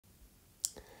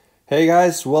Hey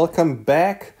guys, welcome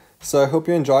back. So I hope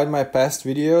you enjoyed my past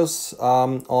videos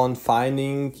on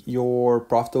finding your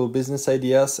profitable business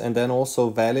ideas and then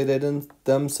also validating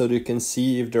them so that you can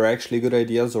see if they're actually good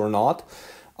ideas or not.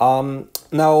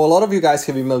 Now, a lot of you guys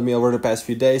have emailed me over the past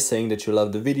few days saying that you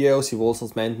love the videos. You've also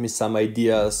sent me some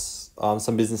ideas,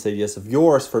 some business ideas of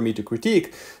yours for me to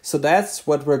critique. So that's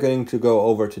what we're going to go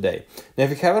over today. Now, if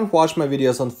you haven't watched my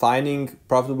videos on finding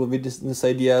profitable business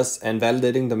ideas and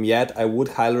validating them yet, I would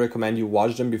highly recommend you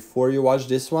watch them before you watch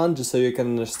this one, just so you can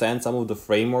understand some of the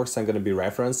frameworks I'm going to be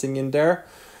referencing in there.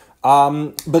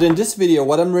 But in this video,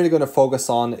 what I'm really going to focus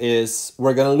on is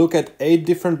we're going to look at 8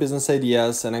 different business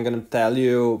ideas, and I'm going to tell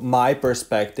you my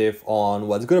perspective on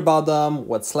what's good about them,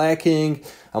 what's lacking.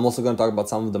 I'm also going to talk about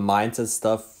some of the mindset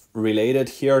stuff related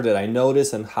here that I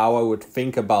notice and how I would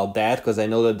think about that, because I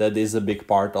know that that is a big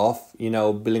part of,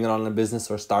 building an online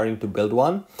business or starting to build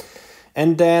one.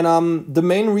 And then the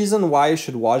main reason why you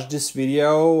should watch this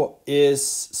video is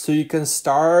so you can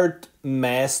start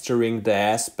mastering the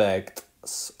aspect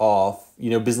of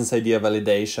business idea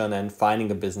validation and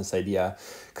finding a business idea,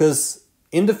 because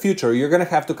in the future you're going to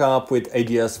have to come up with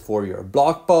ideas for your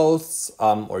blog posts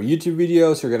or YouTube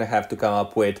videos. You're going to have to come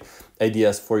up with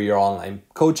ideas for your online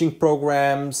coaching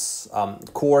programs,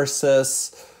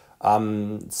 courses,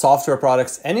 software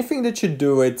products. Anything that you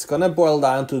do, it's going to boil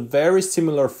down to very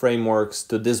similar frameworks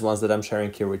to these ones that I'm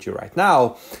sharing here with you right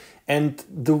now. And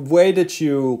the way that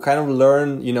you kind of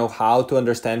learn, how to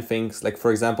understand things, like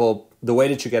for example, the way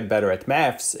that you get better at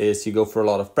maths is you go for a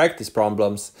lot of practice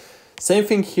problems. Same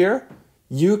thing here.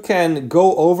 You can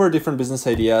go over different business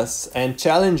ideas and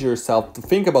challenge yourself to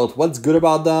think about what's good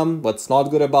about them, what's not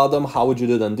good about them, how would you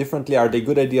do them differently, are they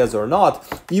good ideas or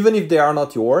not? Even if they are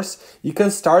not yours, you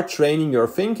can start training your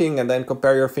thinking and then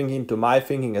compare your thinking to my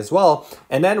thinking as well.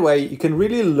 And that way you can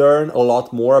really learn a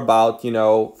lot more about,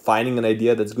 finding an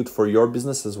idea that's good for your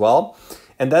business as well.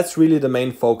 And that's really the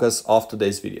main focus of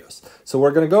today's videos. So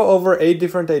we're going to go over 8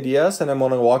 different ideas and I'm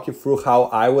going to walk you through how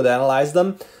I would analyze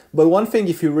them. But one thing,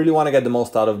 if you really want to get the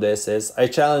most out of this, is I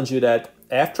challenge you that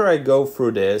after I go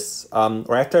through this,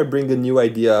 or after I bring a new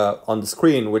idea on the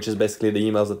screen, which is basically the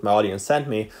emails that my audience sent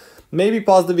me, maybe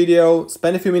pause the video,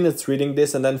 spend a few minutes reading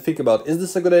this, and then think about, is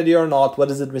this a good idea or not? What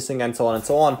is it missing? And so on and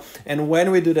so on. And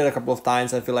when we do that a couple of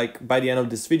times, I feel like by the end of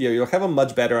this video, you'll have a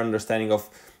much better understanding of,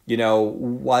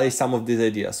 why some of these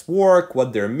ideas work,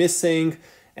 what they're missing,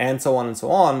 and so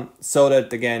on, so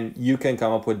that, again, you can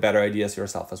come up with better ideas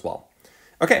yourself as well.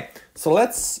 Okay, so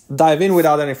let's dive in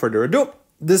without any further ado.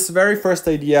 This very first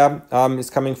idea is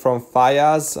coming from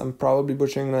Fayaz. I'm probably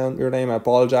butchering your name, I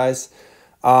apologize.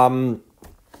 But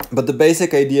the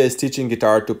basic idea is teaching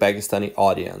guitar to Pakistani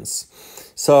audience.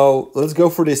 So let's go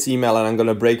through this email and I'm going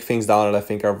to break things down that I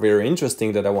think are very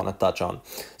interesting that I want to touch on.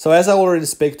 So as I already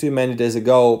spoke to you many days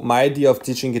ago, my idea of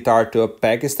teaching guitar to a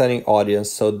Pakistani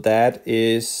audience, so that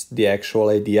is the actual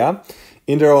idea.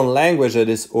 In their own language, that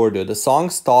is Urdu. The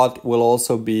songs taught will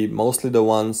also be mostly the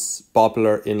ones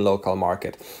popular in local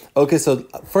market. Okay, so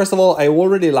first of all, I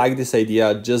already like this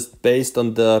idea just based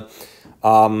on the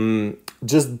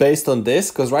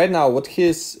this, because right now what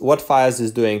Fayaz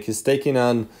is doing, he's taking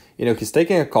on, he's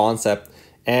taking a concept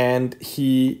and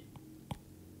he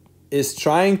is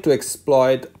trying to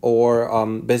exploit or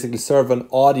basically serve an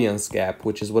audience gap,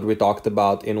 which is what we talked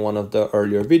about in one of the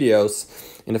earlier videos.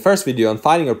 In the first video on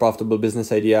finding a profitable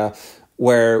business idea,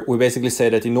 where we basically say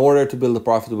that in order to build a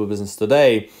profitable business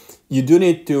today, you do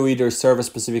need to either serve a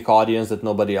specific audience that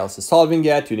nobody else is solving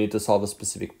yet, you need to solve a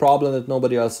specific problem that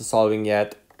nobody else is solving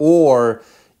yet, or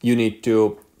you need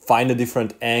to find a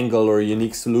different angle or a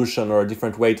unique solution or a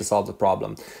different way to solve the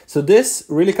problem. So this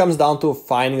really comes down to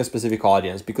finding a specific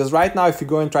audience, because right now if you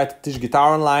go and try to teach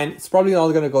guitar online, it's probably not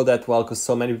going to go that well because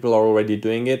so many people are already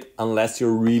doing it, unless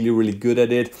you're really, really good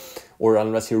at it, or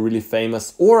unless you're really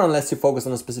famous, or unless you focus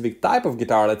on a specific type of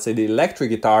guitar, let's say the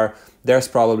electric guitar, there's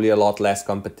probably a lot less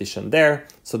competition there.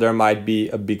 So there might be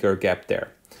a bigger gap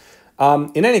there.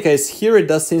 In any case, here it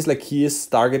does seem like he is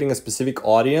targeting a specific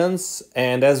audience.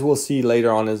 And as we'll see later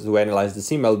on as we analyze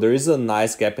this email, there is a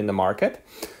nice gap in the market.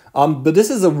 But this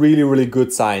is a really, really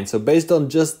good sign. So based on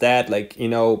just that,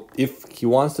 if he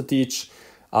wants to teach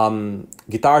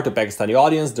guitar to Pakistani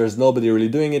audience, there's nobody really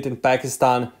doing it in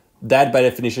Pakistan. That by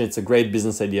definition, it's a great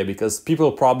business idea, because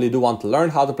people probably do want to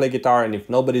learn how to play guitar. And if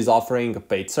nobody's offering a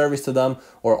paid service to them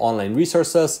or online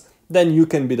resources, then you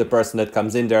can be the person that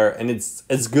comes in there, and it's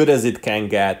as good as it can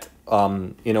get,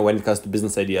 when it comes to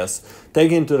business ideas.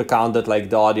 Taking into account that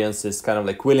the audience is kind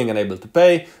of willing and able to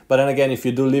pay. But then again, if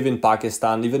you do live in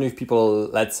Pakistan, even if people,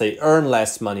 let's say, earn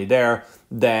less money there,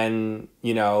 then,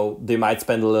 you know, they might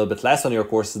spend a little bit less on your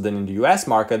courses than in the US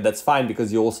market. That's fine,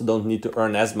 because you also don't need to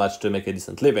earn as much to make a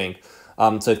decent living.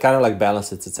 So it kind of like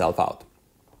balances itself out.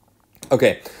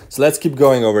 Okay, so let's keep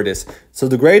going over this. So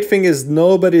the great thing is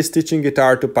nobody's teaching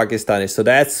guitar to Pakistanis. So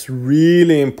that's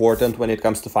really important when it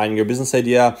comes to finding your business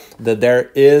idea, that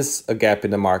there is a gap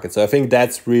in the market. So I think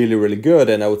that's really, really good.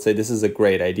 And I would say this is a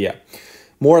great idea.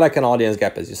 More like an audience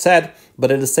gap, as you said,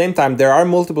 but at the same time, there are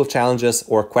multiple challenges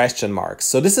or question marks.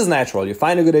 So this is natural. You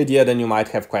find a good idea, then you might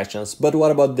have questions. But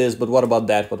what about this? But what about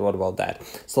that? But what about that?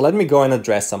 So let me go and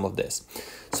address some of this.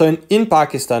 So in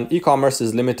Pakistan, e-commerce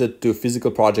is limited to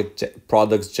physical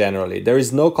products generally. There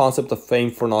is no concept of paying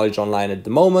for knowledge online at the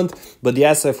moment. But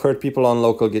yes, I've heard people on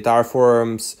local guitar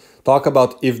forums talk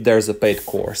about if there's a paid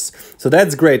course. So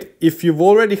that's great. If you've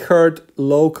already heard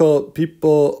local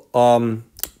people on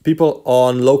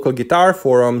local guitar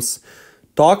forums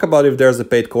talk about if there's a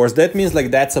paid course, that means like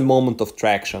that's a moment of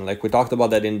traction. Like we talked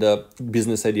about that in the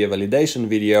business idea validation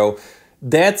video.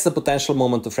 That's a potential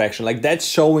moment of traction. Like that's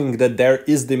showing that there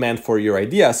is demand for your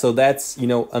idea. So that's, you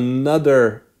know,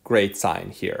 another great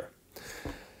sign here.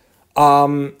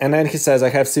 And then he says, I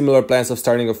have similar plans of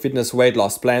starting a fitness weight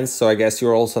loss plans. So I guess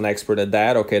you're also an expert at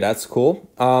that. Okay, that's cool.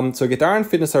 So guitar and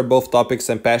fitness are both topics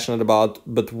I'm passionate about,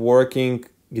 but working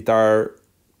guitar,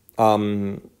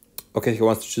 okay, he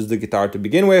wants to choose the guitar to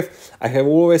begin with. I have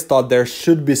always thought there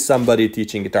should be somebody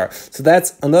teaching guitar. So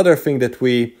that's another thing that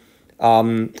we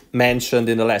mentioned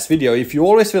in the last video. If you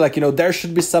always feel like, you know, there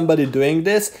should be somebody doing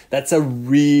this, that's a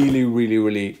really, really,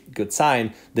 really good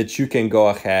sign that you can go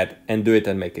ahead and do it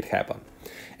and make it happen.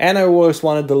 And I always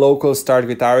wanted the local start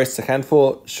guitarists, a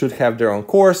handful should have their own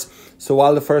course. So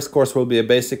while the first course will be a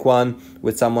basic one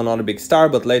with someone not a big star,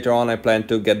 but later on I plan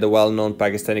to get the well-known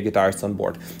Pakistani guitarists on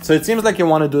board. So it seems like you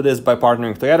want to do this by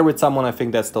partnering together with someone. I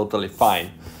think that's totally fine.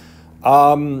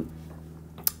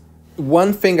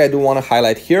 One thing I do want to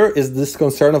highlight here is this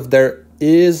concern of there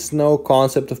is no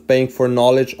concept of paying for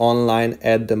knowledge online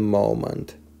at the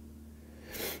moment.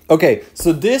 Okay,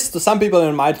 so this, to some people,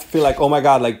 it might feel like, oh my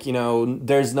God, like, you know,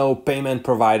 there's no payment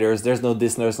providers, there's no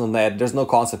this, there's no that, there's no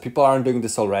concept. People aren't doing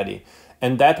this already.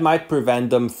 And that might prevent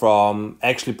them from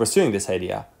actually pursuing this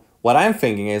idea. What I'm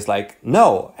thinking is like,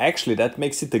 no, actually, that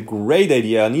makes it a great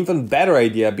idea, an even better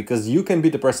idea, because you can be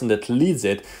the person that leads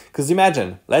it. Because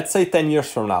imagine, let's say 10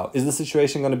 years from now, is the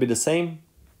situation going to be the same?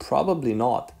 Probably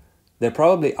not. There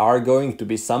probably are going to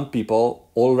be some people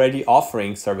already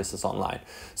offering services online.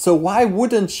 So why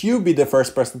wouldn't you be the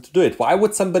first person to do it? Why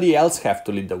would somebody else have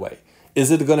to lead the way? Is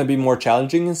it going to be more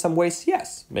challenging in some ways?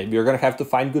 Yes. Maybe you're going to have to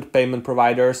find good payment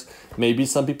providers. Maybe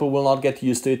some people will not get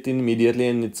used to it immediately,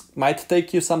 and it might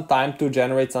take you some time to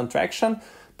generate some traction.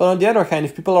 But on the other hand,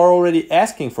 if people are already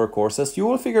asking for courses, you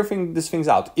will figure these things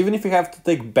out. Even if you have to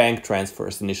take bank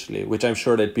transfers initially, which I'm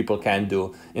sure that people can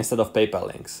do instead of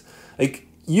PayPal links. Like,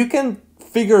 you can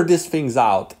figure these things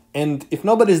out. And if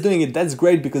nobody's doing it, that's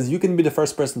great, because you can be the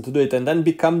first person to do it and then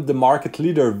become the market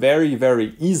leader very,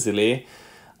 very easily.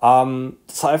 So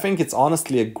I think it's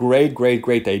honestly a great, great,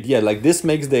 great idea. Like, this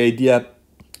makes the idea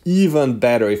even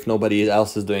better if nobody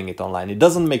else is doing it online. It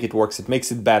doesn't make it worse, it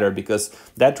makes it better, because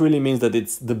that really means that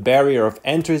it's the barrier of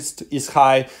entry is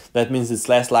high. That means it's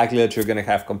less likely that you're going to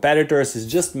have competitors. It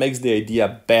just makes the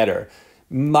idea better.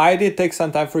 Might it take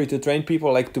some time for you to train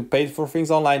people, like to pay for things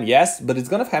online? Yes, but it's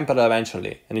going to happen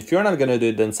eventually. And if you're not going to do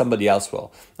it, then somebody else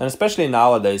will. And especially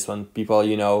nowadays when people,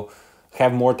 you know,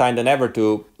 have more time than ever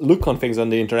to look on things on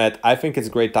the internet, I think it's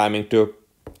great timing to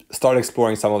start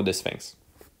exploring some of these things.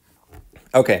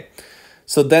 Okay,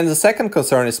 so then the second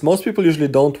concern is most people usually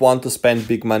don't want to spend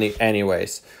big money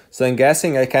anyways. So I'm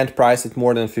guessing I can't price it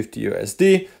more than 50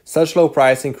 USD. Such low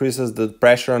price increases the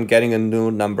pressure on getting a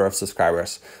new number of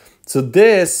subscribers. So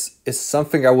this is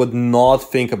something I would not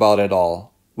think about at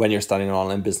all when you're starting an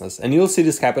online business. And you'll see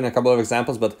this happen in a couple of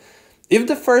examples, but if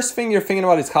the first thing you're thinking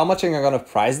about is how much am I going to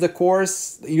price the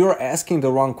course, you're asking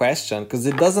the wrong question, because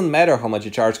it doesn't matter how much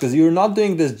you charge, because you're not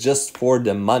doing this just for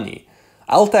the money.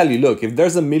 I'll tell you, look, if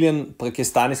there's 1 million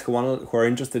Pakistanis who are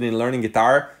interested in learning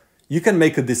guitar, you can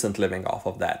make a decent living off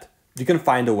of that. You can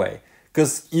find a way.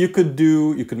 Because you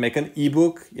could make an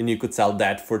ebook and you could sell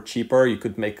that for cheaper. You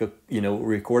could make a,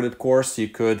 recorded course. You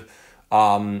could,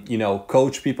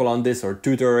 coach people on this or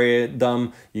tutor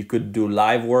them. You could do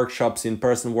live workshops,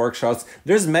 in-person workshops.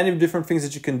 There's many different things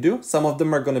that you can do. Some of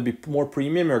them are going to be more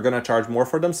premium. You're going to charge more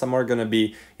for them. Some are going to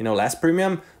be, less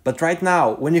premium. But right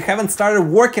now, when you haven't started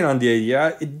working on the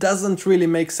idea, it doesn't really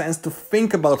make sense to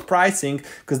think about pricing,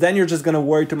 because then you're just going to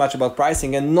worry too much about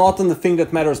pricing and not on the thing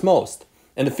that matters most.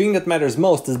 And the thing that matters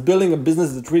most is building a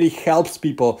business that really helps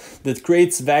people, that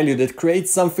creates value, that creates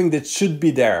something that should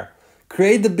be there.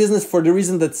 Create the business for the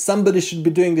reason that somebody should be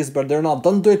doing this, but they're not.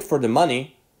 Don't do it for the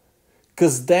money.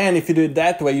 Because then if you do it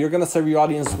that way, you're going to serve your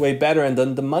audience way better, and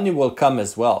then the money will come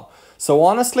as well. So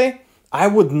honestly, I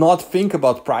would not think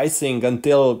about pricing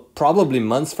until probably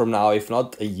months from now, if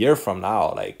not a year from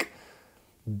now. Like,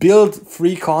 build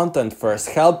free content first,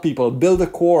 help people, build a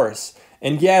course.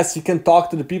 And yes, you can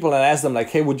talk to the people and ask them like,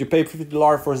 hey, would you pay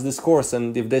 $50 for this course?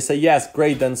 And if they say yes,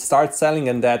 great, then start selling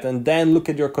in that, and then look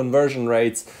at your conversion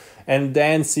rates, and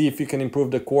then see if you can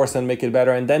improve the course and make it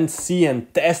better, and then see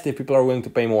and test if people are willing to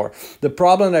pay more. The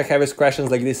problem that I have with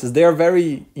questions like this is they're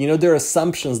very, they're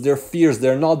assumptions, they're fears,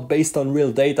 they're not based on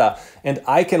real data, and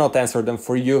I cannot answer them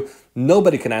for you.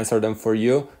 Nobody can answer them for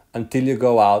you until you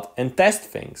go out and test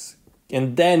things.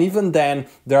 And then, even then,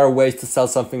 there are ways to sell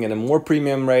something at a more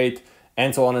premium rate,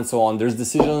 and so on and so on. There's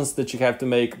decisions that you have to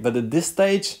make, but at this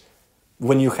stage,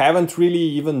 when you haven't really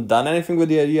even done anything with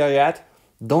the idea yet,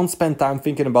 don't spend time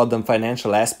thinking about the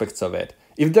financial aspects of it.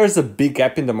 If there's a big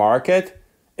gap in the market,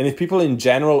 and if people in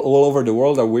general all over the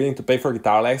world are willing to pay for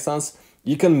guitar lessons,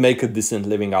 you can make a decent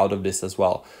living out of this as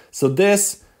well. So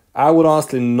this, I would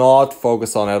honestly not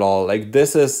focus on at all. Like,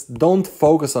 don't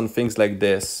focus on things like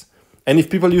this. And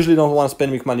if people usually don't want to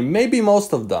spend big money, maybe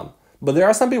most of them, but there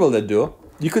are some people that do.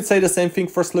 You could say the same thing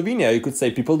for Slovenia. You could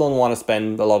say people don't want to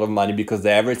spend a lot of money because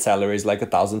the average salary is like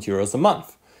 €1,000 a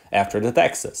month after the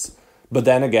taxes. But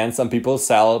then again, some people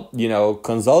sell,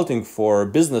 consulting for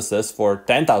businesses for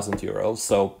 €10,000.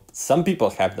 So some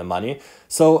people have the money.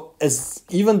 So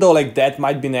even though like that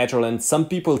might be natural, and some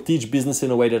people teach business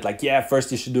in a way that like, yeah, first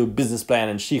you should do a business plan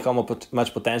and see how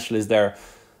much potential is there.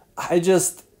 I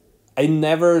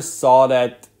never found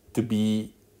that to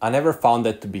be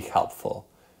helpful.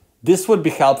 This would be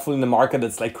helpful in a market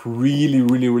that's like really,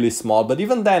 really, really small. But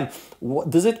even then,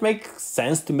 does it make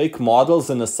sense to make models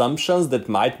and assumptions that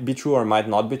might be true or might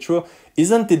not be true?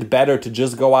 Isn't it better to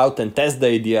just go out and test the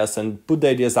ideas and put the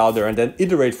ideas out there and then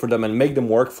iterate for them and make them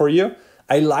work for you?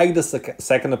 I like the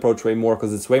second approach way more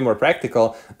because it's way more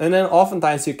practical. And then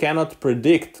oftentimes you cannot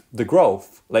predict the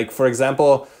growth. Like, for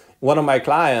example, one of my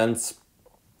clients,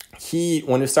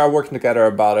 when we started working together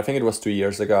about, I think it was 2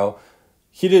 years ago,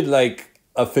 he did like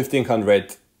a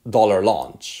 $1,500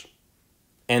 launch.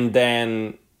 And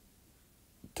then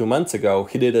 2 months ago,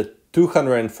 he did a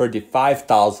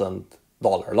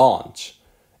 $235,000 launch.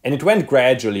 And it went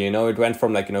gradually, it went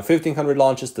from like, 1,500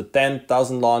 launches to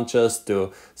 10,000 launches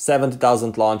to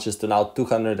 70,000 launches to now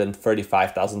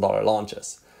 $235,000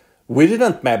 launches. We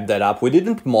didn't map that up. We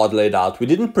didn't model it out. We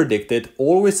didn't predict it.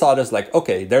 All we saw is like,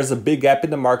 okay, there's a big gap in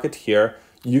the market here.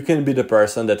 You can be the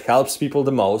person that helps people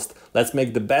the most. Let's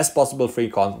make the best possible free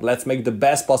content. Let's make the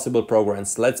best possible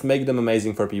programs. Let's make them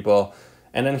amazing for people.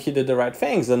 And then he did the right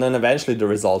things. And then eventually the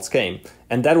results came.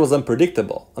 And that was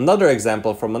unpredictable. Another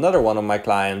example from another one of my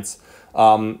clients,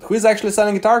 who is actually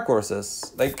selling guitar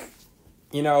courses. Like,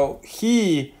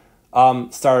 he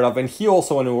started off, and he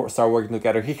also, when we started working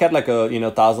together, he had like a,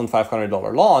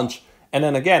 $1,500 launch. And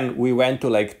then again, we went to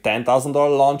like $10,000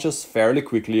 launches fairly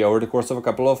quickly over the course of a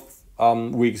couple of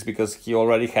weeks, because he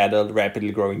already had a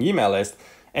rapidly growing email list.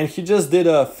 And he just did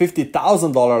a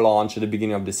 $50,000 launch at the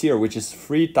beginning of this year, which is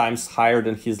 3 times higher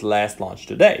than his last launch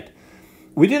to date.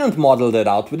 We didn't model that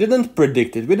out. We didn't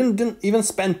predict it. We didn't even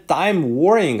spend time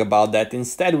worrying about that.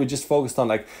 Instead, we just focused on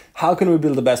like, how can we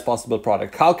build the best possible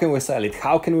product? How can we sell it?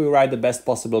 How can we write the best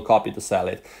possible copy to sell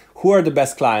it? Who are the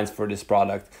best clients for this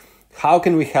product? How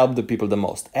can we help the people the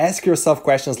most? Ask yourself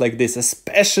questions like this,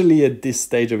 especially at this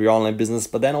stage of your online business,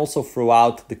 but then also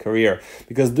throughout the career.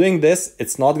 Because doing this,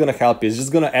 it's not going to help you. It's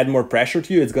just going to add more pressure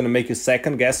to you. It's going to make you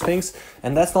second guess things.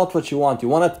 And that's not what you want. You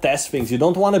want to test things. You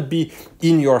don't want to be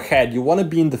in your head. You want to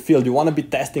be in the field. You want to be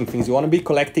testing things. You want to be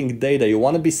collecting data. You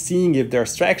want to be seeing if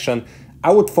there's traction.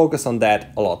 I would focus on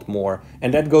that a lot more.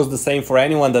 And that goes the same for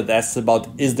anyone that asks about,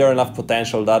 is there enough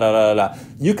potential,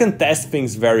 You can test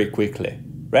things very quickly.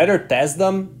 Rather test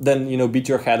them than, beat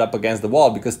your head up against the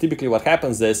wall, because typically what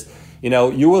happens is,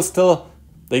 you will still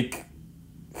like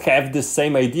have the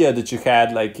same idea that you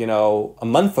had like, a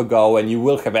month ago, and you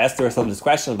will have asked yourself this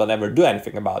question but never do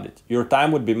anything about it. Your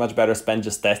time would be much better spent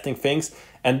just testing things.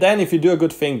 And then if you do a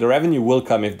good thing, the revenue will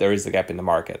come if there is a gap in the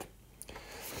market.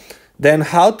 Then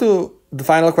the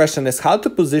final question is how to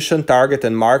position, target,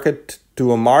 and market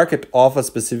to a market of a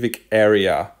specific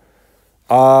area.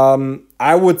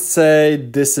 I would say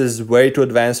this is way too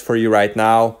advanced for you right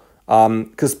now,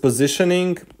 because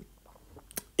positioning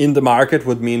in the market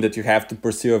would mean that you have to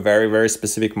pursue a very, very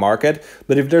specific market.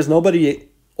 But if there's nobody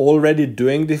already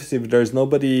doing this, if there's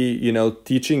nobody,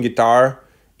 teaching guitar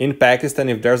in Pakistan,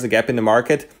 if there's a gap in the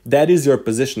market, that is your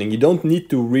positioning. You don't need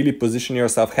to really position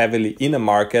yourself heavily in a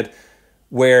market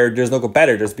where there's no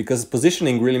competitors, because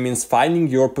positioning really means finding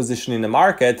your position in the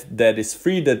market that is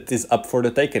free, that is up for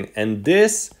the taking. And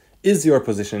this is your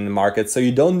position in the market. So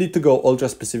you don't need to go ultra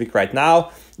specific right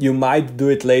now. You might do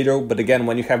it later, but again,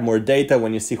 when you have more data,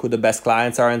 when you see who the best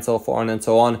clients are and so on and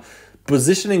so on,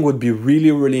 positioning would be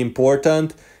really, really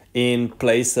important in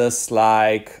places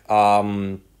like,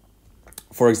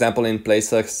 for example, in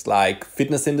places like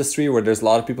fitness industry where there's a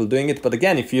lot of people doing it. But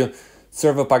again, if you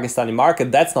serve a Pakistani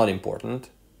market, that's not important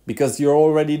because you're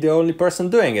already the only person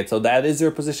doing it. So that is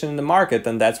your position in the market,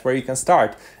 and that's where you can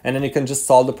start. And then you can just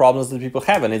solve the problems that people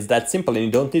have, and it's that simple. And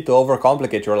you don't need to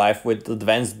overcomplicate your life with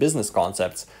advanced business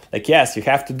concepts. Like, yes, you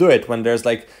have to do it when there's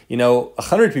like,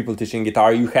 100 people teaching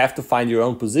guitar. You have to find your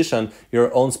own position,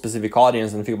 your own specific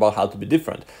audience, and think about how to be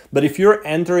different. But if you're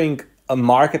entering a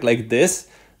market like this,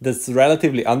 that's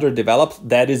relatively underdeveloped,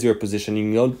 that is your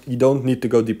positioning. You don't need to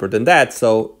go deeper than that,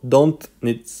 so don't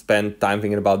need to spend time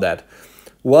thinking about that.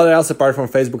 What else apart from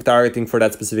Facebook targeting for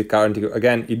that specific targeting?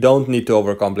 Again, you don't need to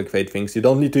overcomplicate things. You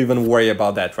don't need to even worry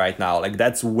about that right now. Like,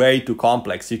 that's way too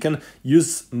complex. You can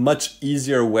use much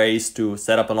easier ways to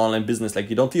set up an online business. Like,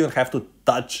 you don't even have to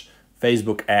touch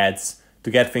Facebook ads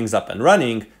to get things up and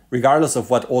running, regardless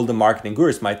of what all the marketing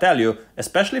gurus might tell you.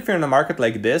 Especially if you're in a market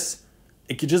like this,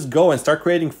 you could just go and start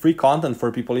creating free content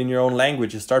for people in your own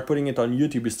language. You start putting it on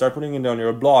YouTube, you start putting it on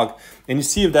your blog, and you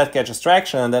see if that catches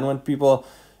traction. And then when people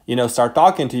start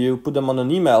talking to you, put them on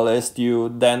an email list, you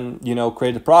then,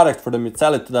 create a product for them, you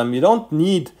sell it to them. You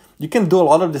can do a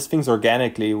lot of these things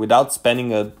organically without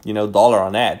spending a, dollar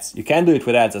on ads. You can do it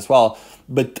with ads as well.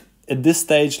 But at this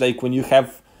stage, like when you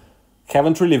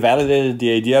haven't really validated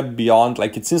the idea beyond,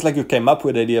 like it seems like you came up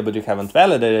with the idea, but you haven't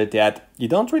validated it yet, you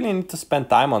don't really need to spend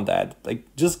time on that. Like,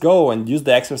 just go and use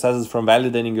the exercises from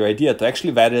validating your idea to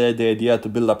actually validate the idea, to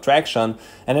build up traction.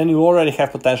 And then you already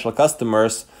have potential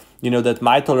customers that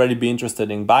might already be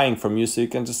interested in buying from you, so you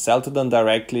can just sell to them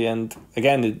directly. And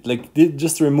again, it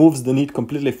just removes the need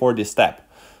completely for this step.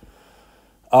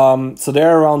 So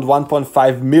there are around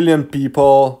 1.5 million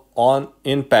people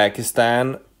in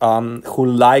Pakistan who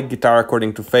like guitar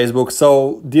according to Facebook.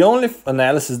 So the only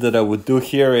analysis that I would do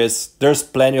here is there's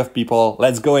plenty of people.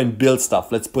 Let's go and build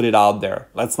stuff. Let's put it out there.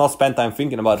 Let's not spend time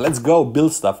thinking about it. Let's go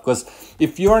build stuff, because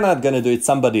if you're not going to do it,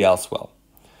 somebody else will.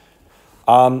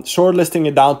 Shortlisting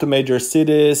it down to major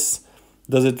cities.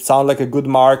 Does it sound like a good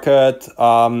market?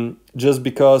 Just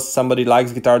because somebody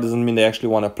likes guitar doesn't mean they actually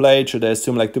want to play it. Should I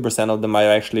assume like 2% of them might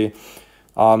actually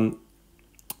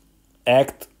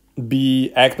act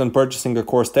on purchasing a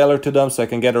course tailored to them, so I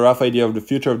can get a rough idea of the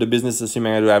future of the business,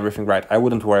 assuming I do everything right? I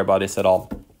wouldn't worry about this at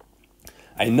all.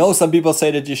 I know some people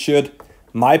say that you should.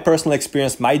 My personal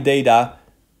experience, my data,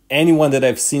 anyone that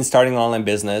I've seen starting an online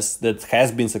business that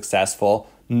has been successful,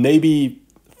 maybe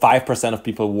 5% of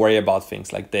people worry about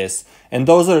things like this. And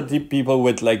those are the people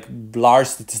with like large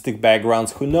statistic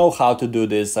backgrounds who know how to do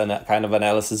this kind of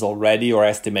analysis already, or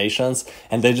estimations,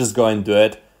 and they just go and do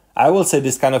it. I will say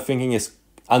this kind of thinking is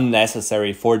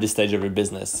unnecessary for this stage of your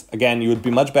business. Again, you would be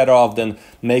much better off than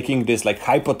making this like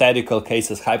hypothetical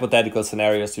cases, hypothetical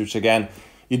scenarios, which again,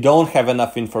 you don't have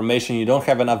enough information, you don't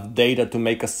have enough data to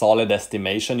make a solid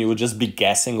estimation. You would just be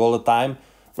guessing all the time.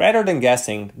 Rather than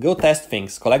guessing, go test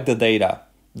things, collect the data.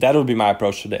 That would be my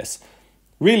approach to this.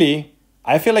 Really,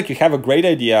 I feel like you have a great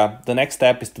idea. The next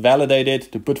step is to validate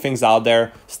it, to put things out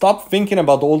there. Stop thinking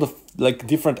about all the like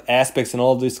different aspects and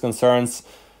all these concerns,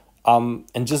 and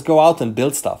just go out and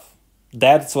build stuff.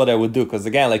 That's what I would do. Because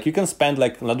again, like you can spend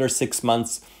like another 6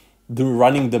 months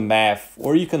running the math,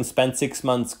 or you can spend 6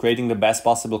 months creating the best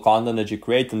possible content that you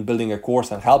create and building a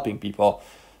course and helping people.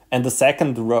 And the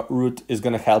second route is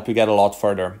going to help you get a lot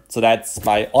further. So that's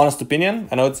my honest opinion.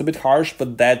 I know it's a bit harsh,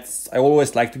 but I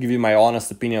always like to give you my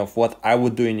honest opinion of what I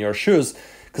would do in your shoes.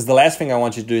 Because the last thing I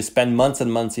want you to do is spend months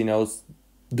and months,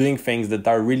 doing things that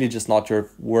are really just not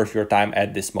worth your time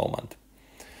at this moment.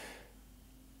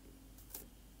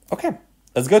 Okay,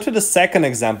 let's go to the second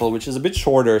example, which is a bit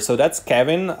shorter. So that's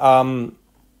Kevin.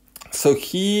 So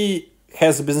he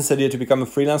has a business idea to become a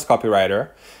freelance copywriter.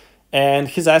 And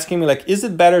he's asking me, like, is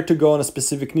it better to go on a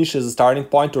specific niche as a starting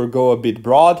point or go a bit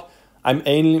broad? I'm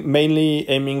mainly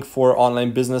aiming for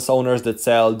online business owners that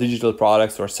sell digital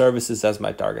products or services as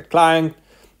my target client.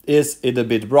 Is it a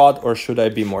bit broad, or should I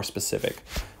be more specific?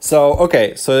 So,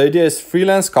 okay, so the idea is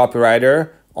freelance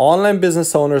copywriter, online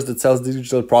business owners that sells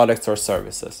digital products or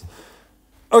services.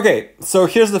 Okay, so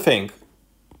here's the thing.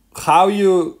 How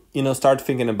you start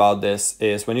thinking about this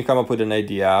is when you come up with an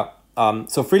idea.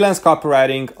 So freelance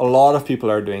copywriting, a lot of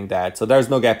people are doing that. So there's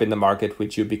no gap in the market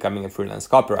with you becoming a freelance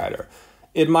copywriter.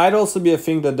 It might also be a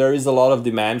thing that there is a lot of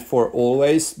demand for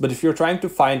always, but if you're trying to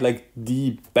find like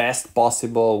the best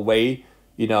possible way,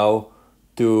 you know,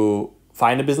 to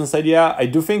find a business idea, I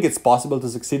do think it's possible to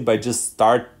succeed by just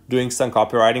start doing some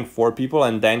copywriting for people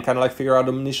and then kind of like figure out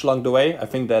a niche along the way. I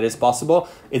think that is possible.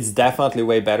 It's definitely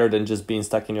way better than just being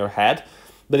stuck in your head.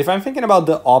 But if I'm thinking about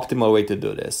the optimal way to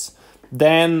do this,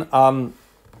 then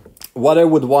what I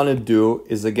would want to do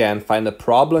is, again, find a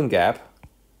problem gap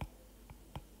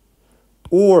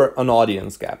or an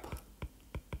audience gap.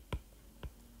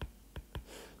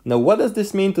 Now, what does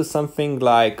this mean to something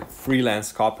like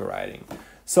freelance copywriting?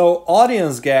 So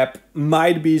audience gap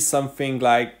might be something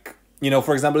like, you know,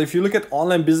 for example, if you look at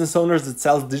online business owners that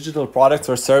sells digital products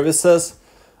or services,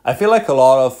 I feel like a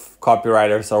lot of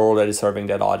copywriters are already serving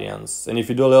that audience. And if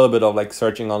you do a little bit of like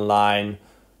searching online,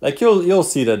 like you'll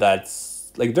see that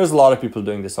that's like, there's a lot of people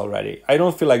doing this already. I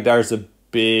don't feel like there's a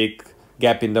big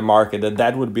gap in the market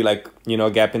that would be like, you know,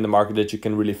 a gap in the market that you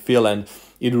can really feel and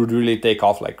it would really take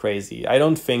off like crazy. I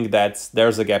don't think that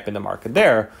there's a gap in the market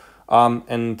there.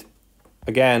 And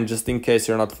again, just in case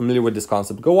you're not familiar with this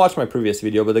concept, go watch my previous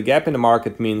video. But the gap in the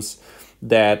market means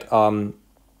that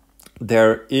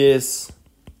there is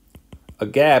a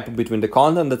gap between the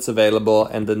content that's available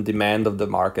and the demand of the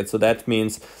market. So that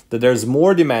means that there's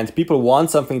more demand. People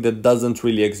want something that doesn't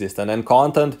really exist. And then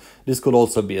content, this could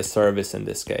also be a service in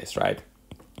this case, right?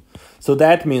 So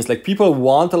that means like people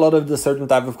want a lot of the certain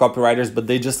type of copywriters, but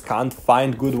they just can't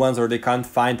find good ones or they can't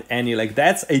find any. Like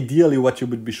that's ideally what you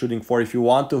would be shooting for if you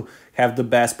want to have the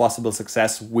best possible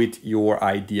success with your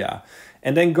idea.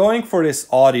 And then going for this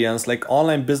audience, like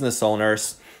online business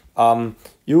owners,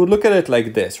 you would look at it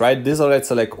like this, right? These are, let's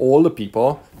say, like all the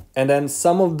people, and then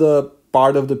some of the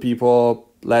part of the people,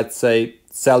 let's say,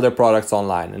 sell their products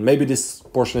online, and maybe this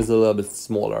portion is a little bit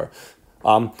smaller.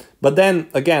 But then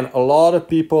again, a lot of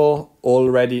people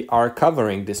already are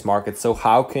covering this market. So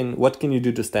what can you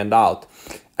do to stand out?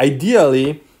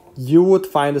 Ideally, you would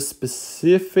find a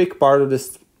specific part of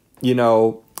this, you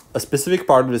know, a specific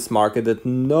part of this market that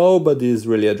nobody is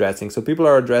really addressing. So people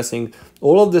are addressing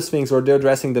all of these things, or they're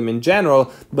addressing them in general,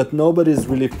 but nobody is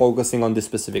really focusing on this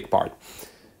specific part.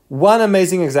 One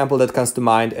amazing example that comes to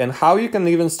mind, and how you can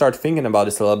even start thinking about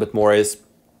this a little bit more, is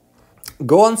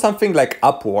go on something like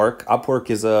Upwork. Upwork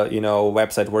is a, you know,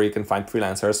 website where you can find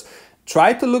freelancers.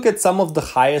 Try to look at some of the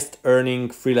highest earning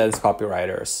freelance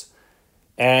copywriters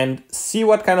and see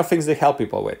what kind of things they help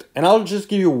people with. And I'll just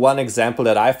give you one example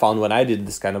that I found when I did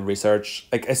this kind of research.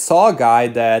 Like I saw a guy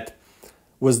that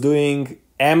was doing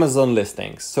Amazon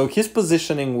listings. So his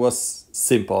positioning was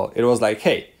simple. It was like,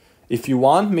 hey, if you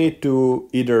want me to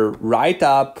either write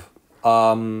up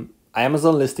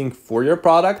Amazon listing for your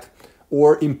product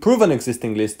or improve an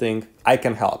existing listing, I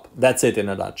can help. That's it in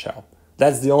a nutshell.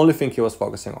 That's the only thing he was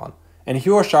focusing on. And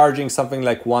he was charging something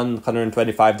like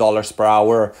 $125 per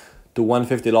hour to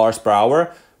 $150 per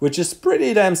hour, which is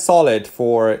pretty damn solid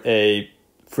for a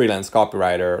freelance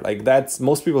copywriter. Like that's,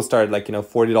 most people start like, you know,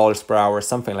 $40 per hour,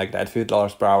 something like that,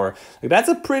 $50 per hour. Like that's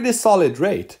a pretty solid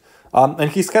rate.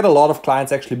 And he's got a lot of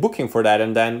clients actually booking for that.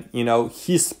 And then, you know,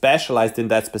 he's specialized in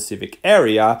that specific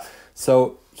area.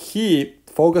 So he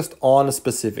focused on a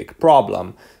specific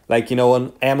problem. Like, you know,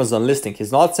 on Amazon listing,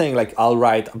 he's not saying like, I'll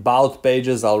write about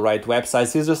pages, I'll write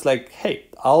websites. He's just like, hey,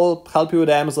 I'll help you with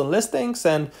Amazon listings.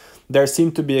 And there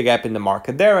seemed to be a gap in the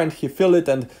market there, and he filled it.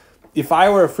 And if I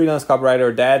were a freelance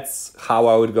copywriter, that's how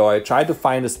I would go. I try to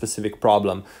find a specific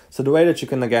problem. So the way that you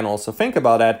can, again, also think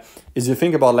about that is you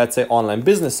think about, let's say, online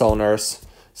business owners.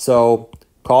 So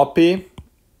copy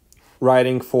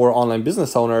writing for online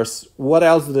business owners. What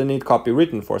else do they need copy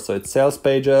written for? So it's sales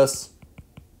pages.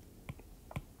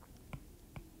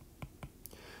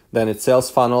 Then it's sales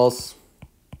funnels.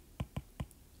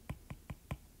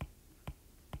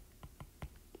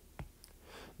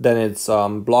 Then it's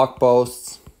blog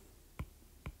posts,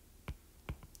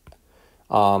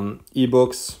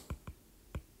 ebooks,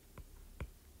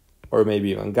 or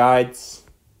maybe even guides.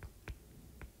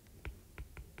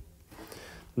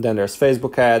 Then there's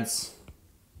Facebook ads.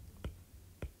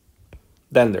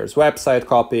 Then there's website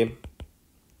copy.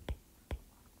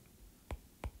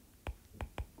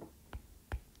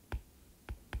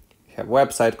 You have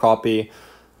website copy.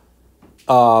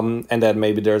 And then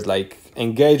maybe there's like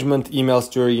engagement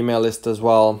emails to your email list as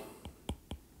well.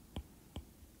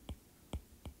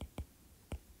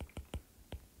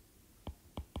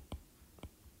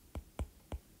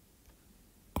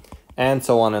 And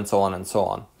so on and so on and so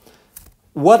on.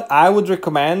 What I would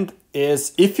recommend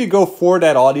is, if you go for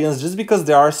that audience, just because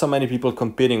there are so many people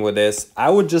competing with this, I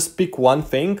would just pick one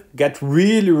thing, get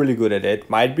really, really good at it.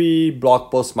 Might be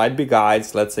blog posts, might be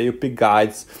guides. Let's say you pick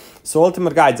guides. So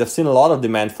ultimate guides, I've seen a lot of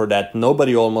demand for that.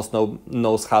 Nobody almost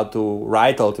knows how to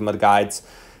write ultimate guides.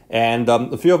 And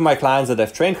a few of my clients that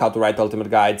I've trained how to write ultimate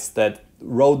guides that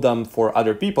wrote them for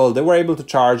other people, they were able to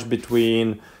charge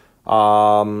between,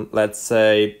 let's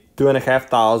say,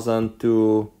 $2,500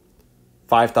 to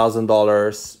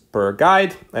 $5,000 per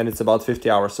guide, and it's about 50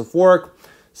 hours of work.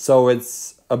 So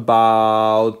it's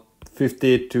about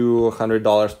 $50 to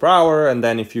 $100 per hour. And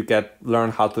then if you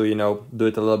learn how to, do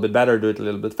it a little bit better, do it a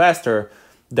little bit faster,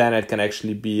 then it can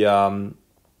actually be,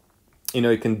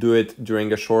 you can do it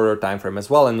during a shorter time frame as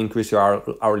well and increase your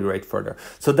hourly rate further.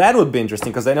 So that would be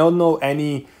interesting, because I don't know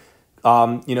any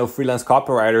freelance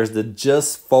copywriters that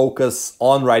just focus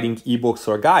on writing ebooks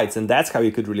or guides, and that's how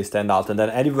you could really stand out. And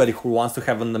then anybody who wants to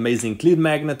have an amazing lead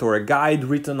magnet or a guide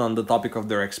written on the topic of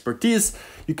their expertise,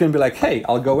 you can be like, hey,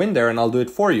 I'll go in there and I'll do it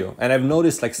for you. And I've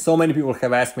noticed like so many people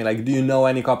have asked me like, do you know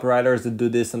any copywriters that do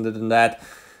this and that and that?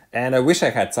 And I wish I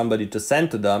had somebody to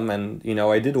send to them. And,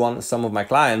 I did want some of my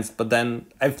clients, but then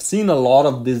I've seen a lot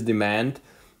of this demand.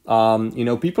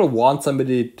 People want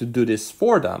somebody to do this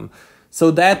for them. So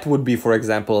that would be, for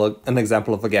example, an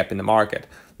example of a gap in the market.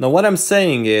 Now, what I'm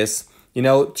saying is,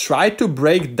 try to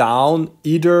break down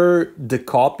either the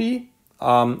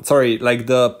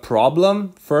the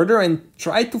problem further, and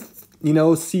try to,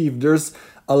 see if there's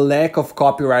a lack of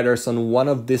copywriters on one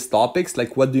of these topics.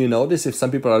 Like, what do you notice? If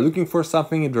some people are looking for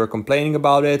something, if they're complaining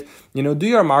about it, do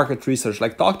your market research,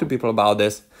 like talk to people about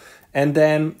this, and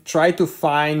then try to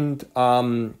find,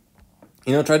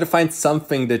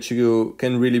 something that you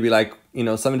can really be like,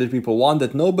 something that people want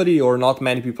that nobody or not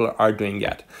many people are doing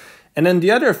yet. And then the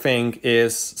other thing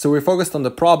is, so we're focused on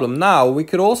the problem now, we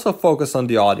could also focus on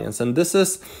the audience. And this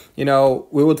is, we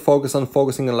would focusing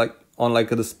on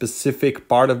the specific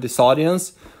part of this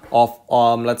audience of,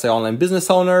 let's say, online business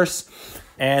owners.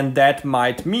 And that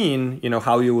might mean,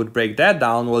 how you would break that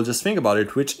down. Well, just think about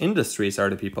it. Which industries are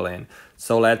the people in?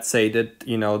 So let's say that,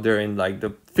 they're in like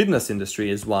the fitness industry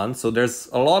is one. So there's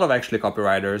a lot of actually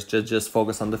copywriters just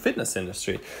focus on the fitness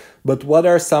industry. But what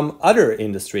are some other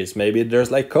industries? Maybe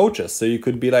there's like coaches. So you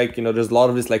could be like, there's a lot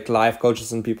of these like life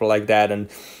coaches and people like that. And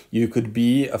you could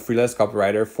be a freelance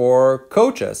copywriter for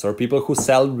coaches or people who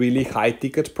sell really high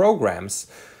ticket programs.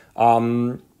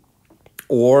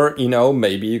 Or,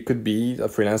 maybe you could be a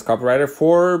freelance copywriter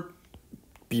for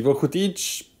people who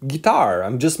teach guitar.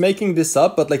 I'm just making this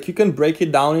up, but like you can break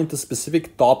it down into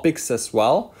specific topics as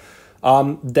well.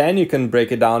 Then you can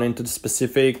break it down into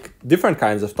specific different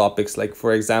kinds of topics. Like,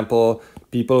 for example,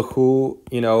 people who,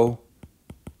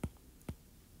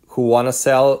 who want to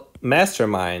sell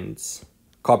masterminds,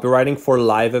 copywriting for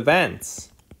live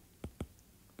events,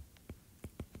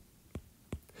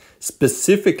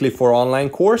 specifically for online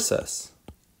courses.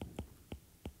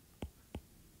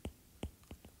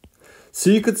 So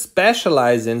you could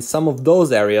specialize in some of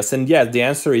those areas. And yes, the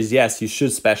answer is yes, you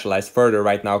should specialize further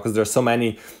right now, because there's so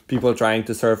many people trying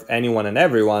to serve anyone and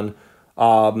everyone.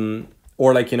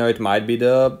 Or like, it might be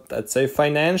the, let's say,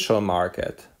 financial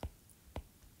market.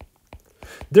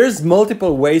 There's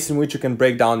multiple ways in which you can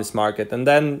break down this market. And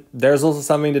then there's also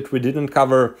something that we didn't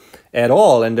cover at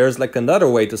all. And there's like another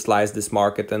way to slice this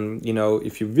market. And,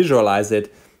 if you visualize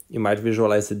it, you might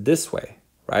visualize it this way,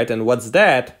 right? And what's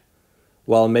that?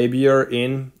 Well, maybe you're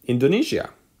in Indonesia.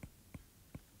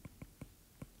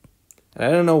 And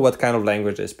I don't know what kind of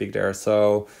language they speak there.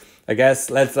 So I guess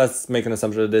let's make an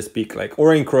assumption that they speak like,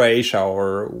 or in Croatia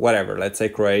or whatever, let's say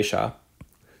Croatia.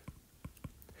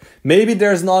 Maybe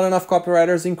there's not enough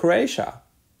copywriters in Croatia.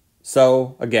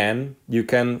 So again, you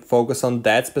can focus on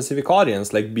that specific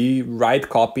audience, like write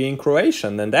copy in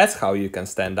Croatian, and that's how you can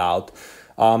stand out.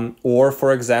 Or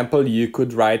for example, you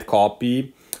could write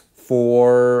copy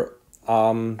for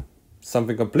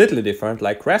something completely different,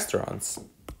 like restaurants.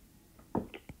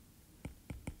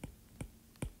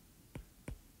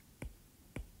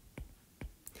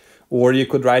 Or you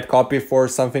could write copy for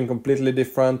something completely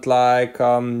different, like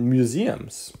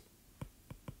museums.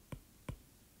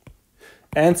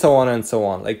 And so on and so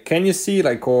on. Like, can you see,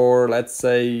 like, or let's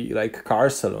say, like car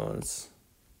salons.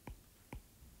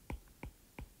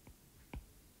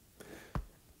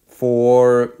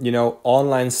 For,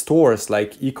 online stores,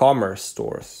 like e-commerce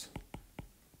stores.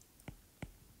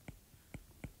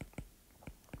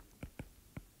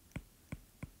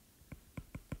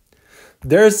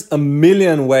 There's a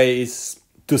million ways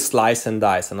to slice and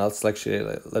dice. And let's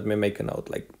actually, let me make a note.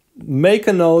 Like, make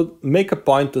a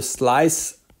point to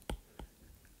slice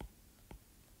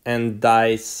and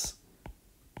dice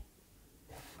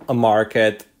a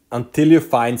market until you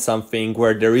find something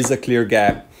where there is a clear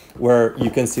gap, where you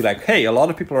can see like, hey, a lot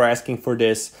of people are asking for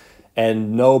this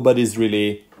and nobody's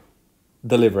really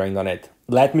delivering on it.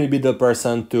 let me be the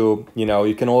person to,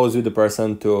 you can always be the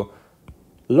person to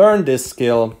learn this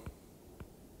skill,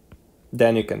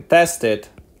 then you can test it,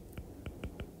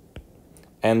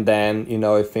 and then,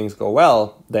 if things go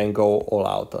well, then go all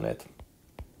out on it.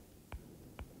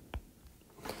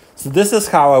 So this is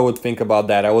how I would think about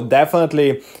that. I would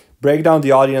definitely break down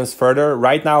the audience further.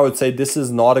 Right now, I would say this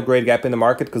is not a great gap in the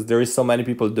market because there is so many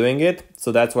people doing it.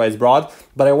 So that's why it's broad.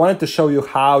 But I wanted to show you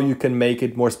how you can make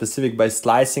it more specific by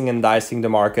slicing and dicing the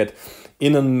market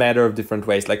in a matter of different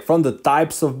ways, like from the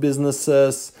types of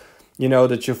businesses,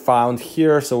 that you found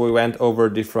here. So we went over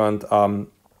different,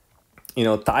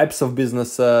 types of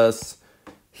businesses.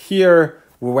 Here,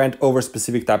 we went over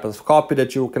specific types of copy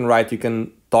that you can write. You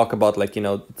can talk about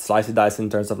slice and dice in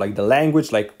terms of like the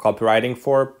language, like copywriting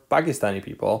for Pakistani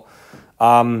people.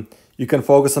 You can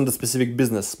focus on the specific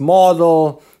business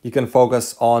model. You can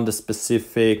focus on the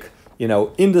specific,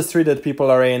 industry that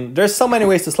people are in. There's so many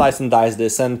ways to slice and dice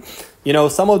this. And,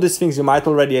 some of these things you might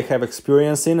already have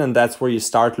experience in, and that's where you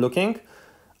start looking.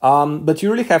 But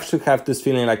you really have to have this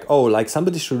feeling like, oh, like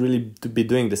somebody should really be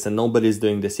doing this and nobody's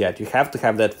doing this yet. You have to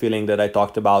have that feeling that I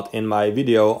talked about in my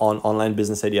video on online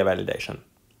business idea validation.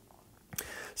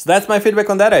 So that's my feedback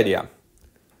on that idea.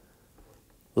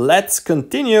 Let's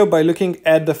continue by looking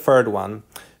at the third one.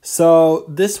 So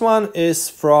this one is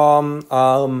from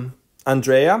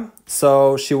Andrea.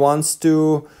 So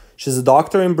she's a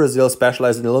doctor in Brazil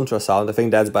specialized in ultrasound. I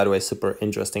think that's, by the way, super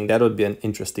interesting. That would be an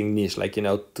interesting niche,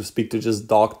 to speak to just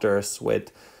doctors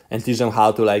and teach them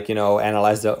how to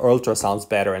analyze the ultrasounds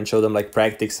better and show them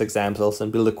practice examples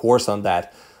and build a course on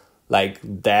that.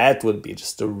 That would be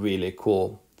just a really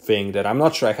cool thing that I'm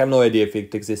not sure. I have no idea if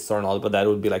it exists or not, but that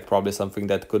would be probably something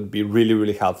that could be really,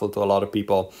 really helpful to a lot of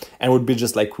people and would be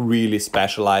just really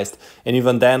specialized. And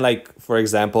even then, for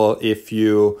example, if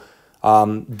you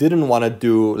didn't want to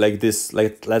do this,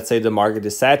 let's say the market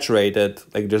is saturated,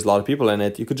 there's a lot of people in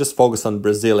it, you could just focus on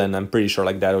Brazil, and I'm pretty sure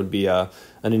that would be an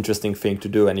interesting thing to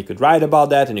do, and you could write about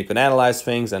that and you can analyze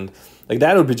things, and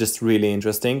that would be just really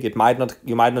interesting. You might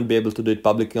not be able to do it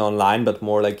publicly online, but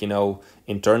more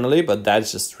internally, but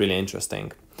that's just really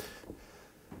interesting.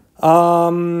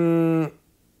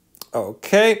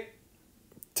 Okay.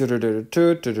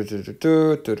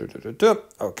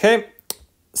 Okay.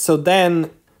 So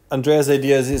then Andrea's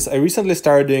ideas is, I recently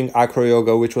started doing acro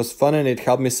yoga, which was fun, and it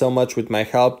helped me so much with my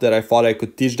health that I thought I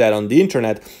could teach that on the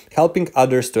internet, helping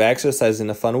others to exercise in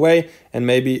a fun way and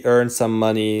maybe earn some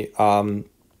money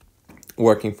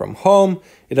working from home.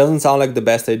 It doesn't sound like the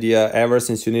best idea ever,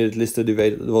 since you need at least 2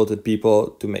 devoted people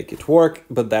to make it work,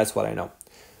 but that's what I know.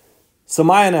 So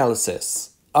my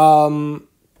analysis,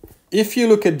 if you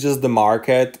look at just the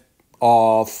market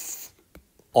of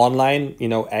online,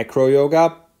 acro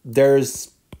yoga, there's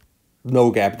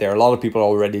no gap there. A lot of people are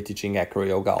already teaching acro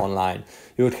yoga online.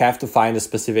 You would have to find a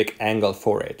specific angle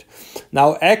for it.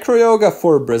 Now, acro yoga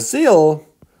for Brazil,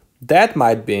 that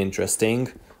might be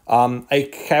interesting. I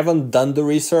haven't done the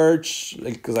research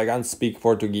because I can't speak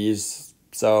Portuguese.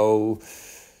 So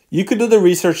you could do the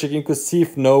research and you could see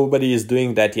if nobody is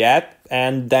doing that yet.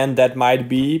 And then that might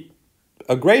be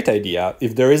a great idea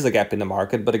if there is a gap in the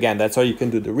market. But again, that's why you can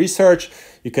do the research.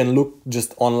 You can look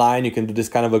just online. You can do this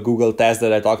kind of a Google test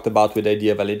that I talked about with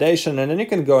idea validation, and then you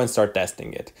can go and start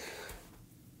testing it.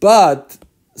 But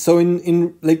so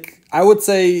I would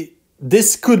say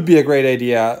this could be a great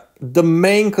idea. The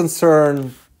main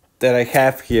concern that I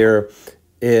have here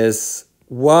is,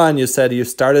 one, you said you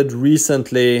started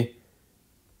recently,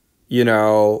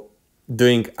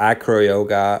 doing acro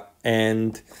yoga,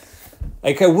 and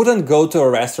I wouldn't go to a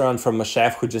restaurant from a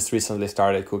chef who just recently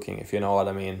started cooking, if you know what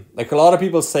I mean. A lot of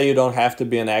people say you don't have to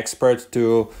be an expert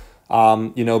to,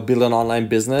 build an online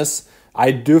business. I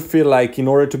do feel like in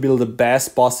order to build the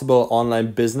best possible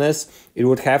online business, it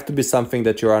would have to be something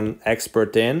that you're an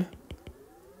expert in.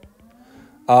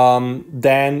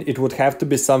 Then it would have to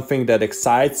be something that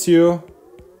excites you.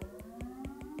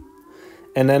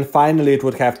 And then finally, it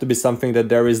would have to be something that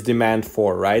there is demand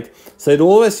for, right? So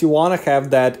you want to have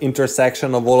that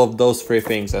intersection of all of those three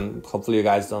things. And hopefully you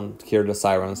guys don't hear the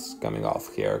sirens coming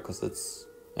off here, because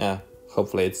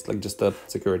hopefully it's just a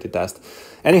security test.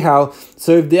 Anyhow,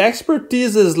 so if the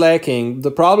expertise is lacking,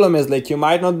 the problem is you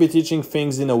might not be teaching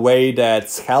things in a way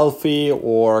that's healthy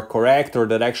or correct or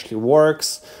that actually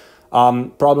works.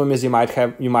 Problem is you might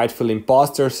feel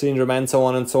imposter syndrome and so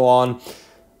on and so on.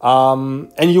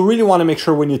 And you really want to make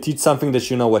sure when you teach something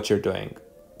that you know what you're doing.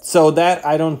 So that,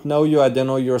 I don't know you, I don't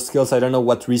know your skills, I don't know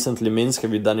what recently means.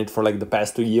 Have you done it for the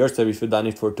past 2 years, or if you've done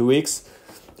it for 2 weeks?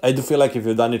 I do feel like if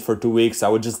you've done it for 2 weeks, I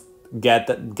would just get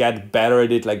better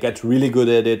at it, get really good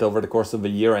at it over the course of a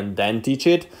year and then teach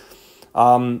it.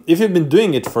 If you've been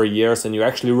doing it for years and you're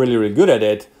actually really, really good at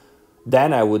it,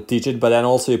 then I would teach it. But then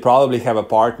also you probably have a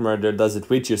partner that does it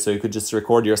with you, so you could just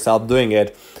record yourself doing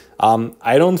it.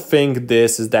 I don't think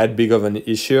this is that big of an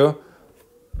issue,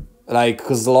 like,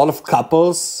 because a lot of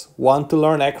couples want to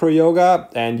learn acro yoga,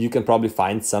 and you can probably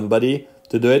find somebody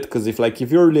to do it. Because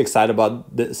if you're really excited about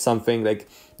something, like,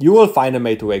 you will find a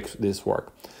way to make this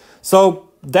work. So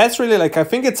that's really, like, I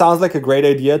think it sounds like a great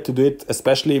idea to do it,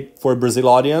 especially for a Brazil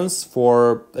audience.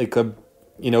 For like a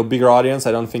bigger audience,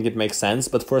 I don't think it makes sense,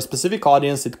 but for a specific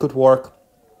audience, it could work.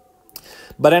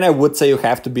 But then I would say you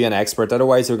have to be an expert,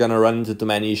 otherwise you're going to run into too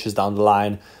many issues down the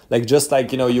line. Like, just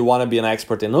like, you want to be an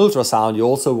expert in ultrasound, you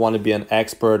also want to be an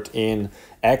expert in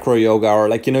acro yoga, or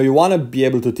like, you want to be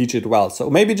able to teach it well. So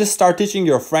maybe just start teaching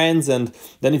your friends, and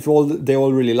then if they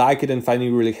all really like it and find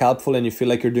it really helpful, and you feel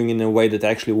like you're doing it in a way that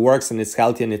actually works and it's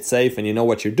healthy and it's safe and you know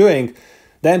what you're doing,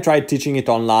 then try teaching it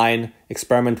online,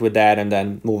 experiment with that, and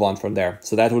then move on from there.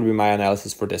 So that would be my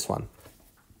analysis for this one.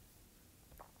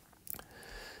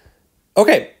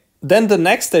 Okay, then the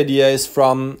next idea is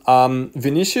from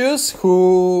Vinicius,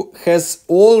 who has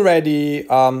already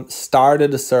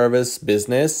started a service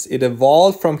business. It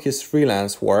evolved from his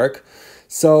freelance work.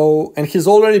 So, and he's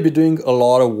already been doing a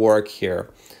lot of work here.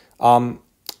 I'm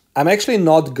actually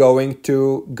not going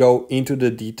to go into the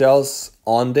details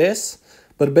on this,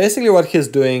 but basically what he's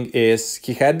doing is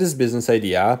he had this business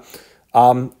idea,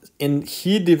 and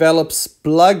he develops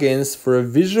plugins for a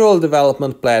visual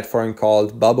development platform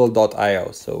called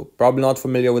bubble.io. So probably not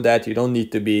familiar with that. You don't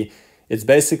need to be. It's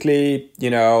basically,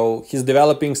 he's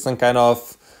developing some kind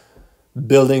of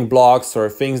building blocks or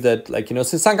things that, like, so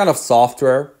some kind of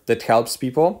software that helps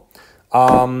people.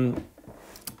 And,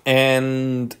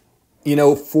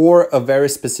 for a very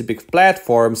specific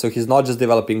platform. So he's not just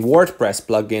developing WordPress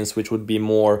plugins, which would be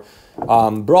more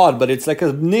broad, but it's like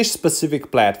a niche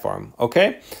specific platform.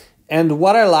 Okay. And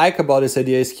what I like about this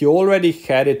idea is he already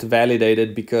had it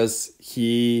validated, because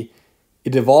it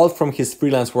evolved from his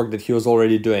freelance work that he was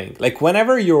already doing. Like,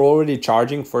 whenever you're already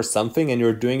charging for something and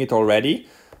you're doing it already,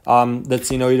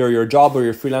 that's, either your job or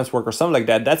your freelance work or something like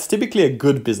that, that's typically a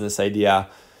good business idea.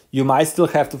 You might still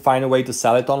have to find a way to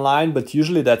sell it online, but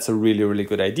usually that's a really, really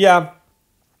good idea.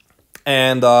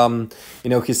 And,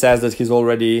 he says that he's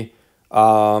already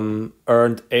earned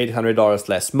 $800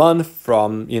 last month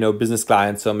from, business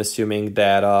clients. So I'm assuming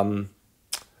that,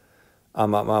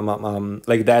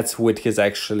 like, that's with his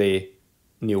actually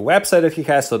new website that he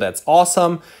has. So that's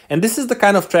awesome. And this is the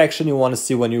kind of traction you want to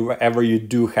see whenever you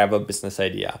do have a business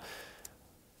idea.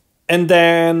 And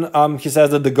then he says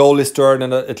that the goal is to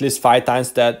earn at least 5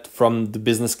 times that from the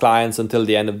business clients until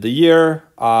the end of the year.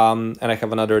 And I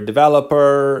have another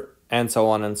developer, and so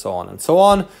on and so on and so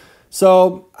on.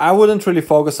 So I wouldn't really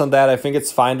focus on that. I think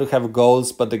it's fine to have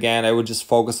goals, but again, I would just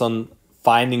focus on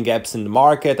finding gaps in the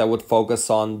market. I would focus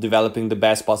on developing the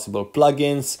best possible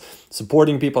plugins,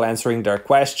 supporting people, answering their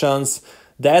questions.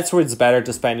 That's where it's better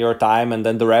to spend your time, and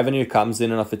then the revenue comes in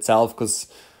and of itself. Because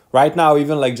right now,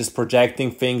 even like just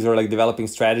projecting things or like developing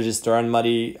strategies to earn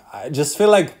money, I just feel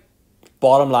like,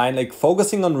 bottom line, like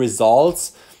focusing on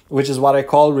results, which is what I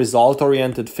call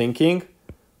result-oriented thinking.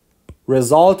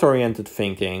 Result-oriented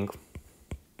thinking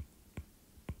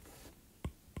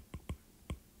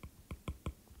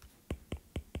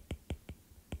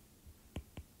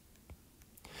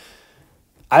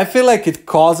I feel like it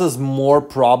causes more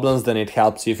problems than it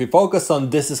helps you. If you focus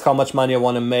on, this is how much money I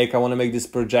want to make these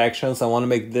projections, I want to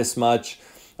make this much,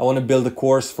 I want to build a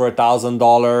course for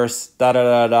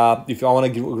 $1,000, if I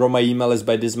want to grow my email list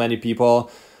by this many people.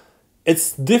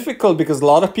 It's difficult because a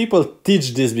lot of people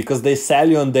teach this because they sell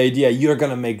you on the idea you're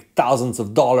going to make thousands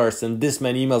of dollars and this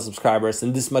many email subscribers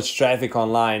and this much traffic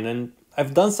online. And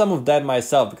I've done some of that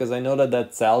myself because I know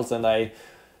that sells, and I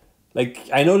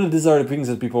know that these are the things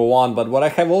that people want. But what I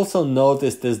have also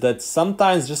noticed is that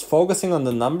sometimes just focusing on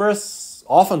the numbers,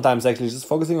 oftentimes actually just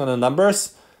focusing on the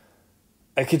numbers,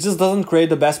 like, it just doesn't create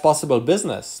the best possible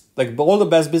business. Like, all the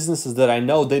best businesses that I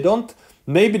know, they don't.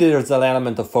 Maybe there's an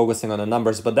element of focusing on the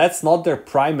numbers, but that's not their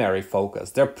primary focus.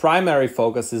 Their primary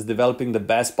focus is developing the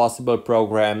best possible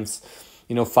programs,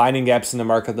 finding gaps in the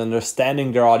market,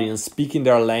 understanding their audience, speaking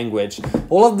their language.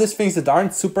 All of these things that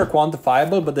aren't super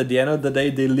quantifiable, but at the end of the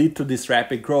day, they lead to this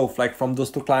rapid growth, like from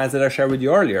those 2 clients that I shared with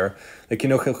you earlier, like,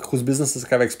 whose businesses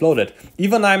have exploded.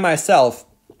 Even I myself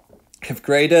have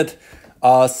created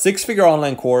a 6-figure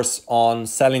online course on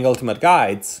selling ultimate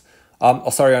guides.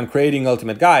 On creating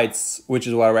ultimate guides, which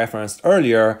is what I referenced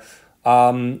earlier.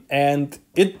 And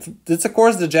it's a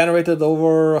course that generated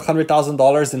over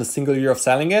 $100,000 in a single year of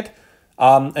selling it.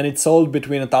 And it sold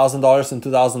between $1,000 and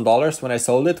 $2,000 when I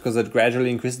sold it, because it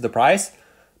gradually increased the price.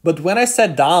 But when I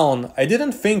sat down, I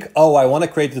didn't think, oh, I want to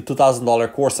create a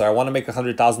 $2,000 course, or I want to make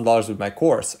 $100,000 with my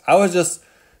course. I was just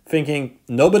thinking,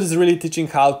 nobody's really teaching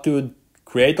how to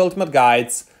create ultimate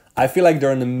guides. I feel like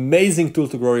they're an amazing tool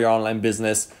to grow your online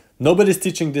business. Nobody's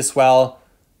teaching this well.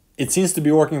 It seems to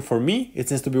be working for me. It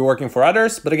seems to be working for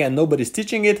others. But again, nobody's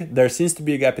teaching it. There seems to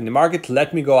be a gap in the market.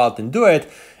 Let me go out and do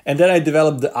it. And then I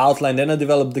developed the outline. Then I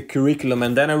developed the curriculum.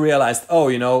 And then I realized, oh,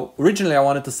 originally I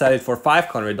wanted to sell it for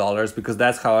 $500 because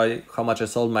that's how much I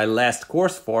sold my last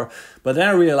course for. But then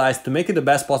I realized to make it the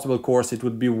best possible course, it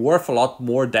would be worth a lot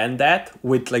more than that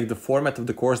with like the format of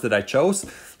the course that I chose.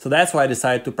 So that's why I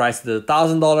decided to price it at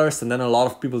 $1,000. And then a lot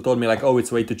of people told me like, oh,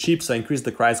 it's way too cheap. So I increased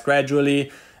the price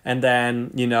gradually. And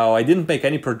then, I didn't make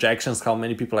any projections how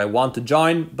many people I want to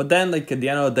join. But then like at the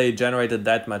end of the day, it generated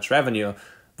that much revenue.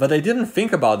 But I didn't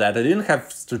think about that. I didn't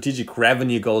have strategic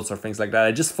revenue goals or things like that.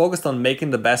 I just focused on making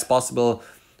the best possible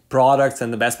products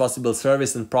and the best possible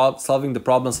service and solving the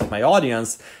problems of my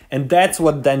audience. And that's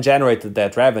what then generated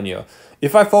that revenue.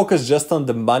 If I focused just on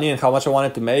the money and how much I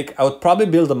wanted to make, I would probably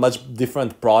build a much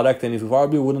different product and it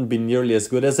probably wouldn't be nearly as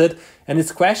good as it. And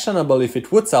it's questionable if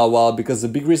it would sell well, because the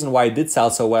big reason why it did sell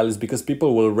so well is because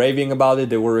people were raving about it.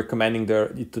 They were recommending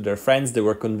it to their friends. They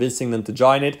were convincing them to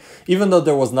join it, even though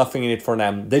there was nothing in it for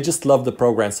them. They just loved the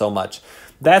program so much.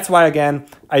 That's why, again,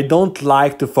 I don't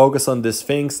like to focus on these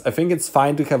things. I think it's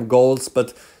fine to have goals,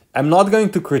 but I'm not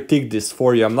going to critique this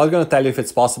for you. I'm not going to tell you if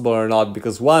it's possible or not,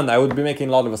 because one, I would be making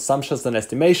a lot of assumptions and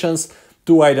estimations.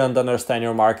 Two, I don't understand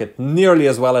your market nearly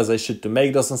as well as I should to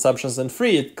make those assumptions. And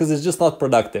three, because it's just not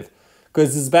productive.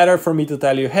 Because it's better for me to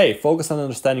tell you, hey, focus on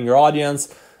understanding your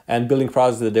audience and building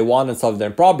products that they want and solve their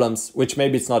problems, which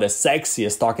maybe it's not as sexy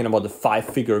as talking about the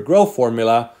 5-figure growth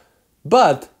formula,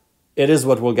 but it is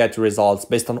what will get you results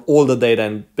based on all the data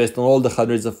and based on all the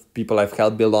hundreds of people I've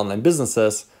helped build online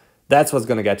businesses. That's what's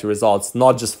going to get you results,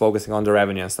 not just focusing on the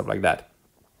revenue and stuff like that.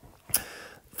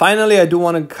 Finally, I do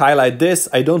want to highlight this.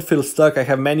 I don't feel stuck. I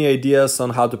have many ideas on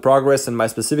how to progress, and my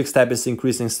specific step is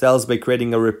increasing sales by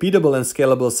creating a repeatable and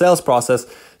scalable sales process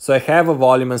so I have a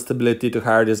volume and stability to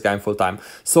hire this guy full time.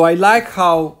 So I like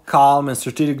how calm and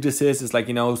strategic this is. It's like,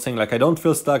 saying like, I don't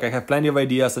feel stuck. I have plenty of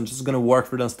ideas. I'm just going to work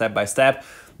through them step by step.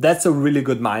 That's a really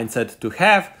good mindset to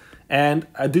have. And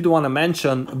I did want to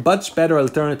mention a much better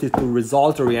alternative to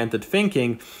result-oriented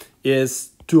thinking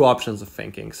is two options of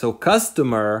thinking. So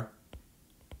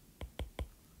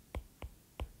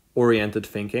customer-oriented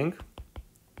thinking .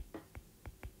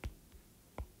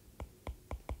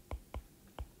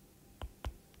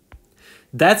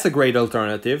 That's a great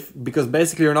alternative because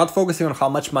basically you're not focusing on how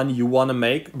much money you want to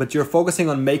make, but you're focusing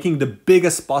on making the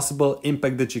biggest possible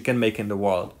impact that you can make in the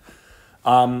world.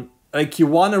 Like you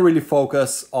want to really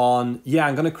focus on,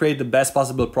 I'm going to create the best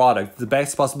possible product, the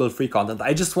best possible free content.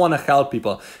 I just want to help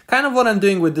people. Kind of what I'm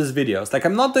doing with these videos. Like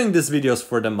I'm not doing these videos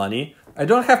for the money. I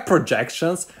don't have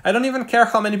projections. I don't even care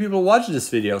how many people watch these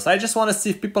videos. I just want to see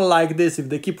if people like this, if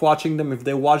they keep watching them, if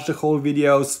they watch the whole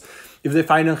videos, if they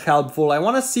find them helpful. I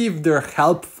want to see if they're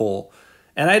helpful.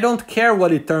 And I don't care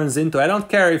what it turns into. I don't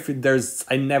care if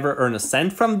I never earn a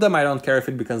cent from them. I don't care if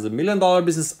it becomes $1 million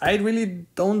business. I really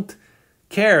don't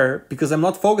care because I'm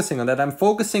not focusing on that. I'm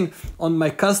focusing on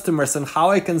my customers and how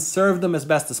I can serve them as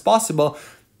best as possible,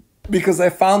 because I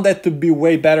found that to be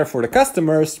way better for the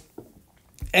customers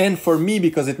and for me,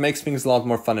 because it makes things a lot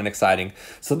more fun and exciting.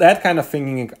 So that kind of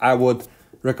thinking I would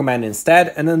recommend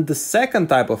instead. And then the second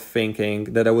type of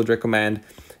thinking that I would recommend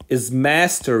is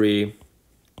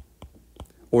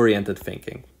mastery-oriented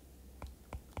thinking.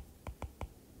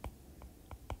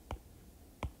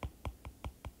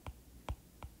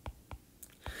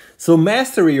 So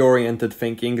mastery-oriented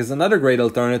thinking is another great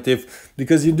alternative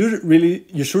because you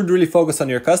should really focus on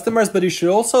your customers, but you should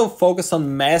also focus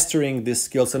on mastering these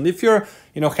skills. And if you're,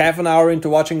 half an hour into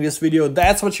watching this video,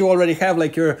 that's what you already have.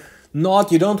 Like you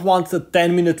don't want a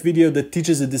 10-minute video that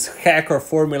teaches you this hack or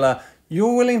formula.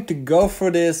 You're willing to go for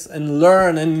this and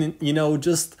learn and,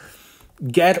 just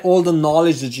get all the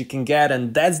knowledge that you can get.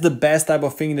 And that's the best type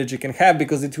of thing that you can have,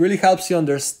 because it really helps you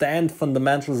understand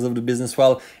fundamentals of the business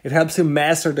well. It helps you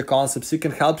master the concepts. It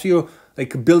can help you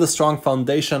build a strong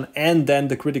foundation and then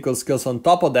the critical skills on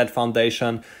top of that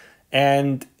foundation.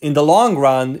 And in the long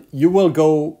run, you will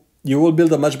build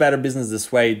a much better business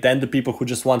this way than the people who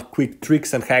just want quick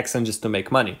tricks and hacks and just to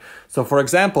make money. So for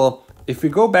example, if we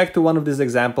go back to one of these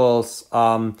examples,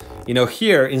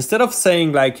 here, instead of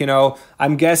saying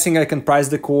I'm guessing I can price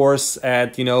the course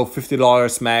at,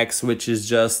 $50 max, which is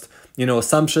just,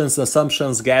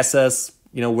 assumptions, guesses,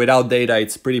 without data,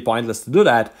 it's pretty pointless to do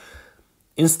that.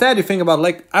 Instead, you think about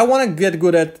like, I want to get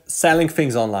good at selling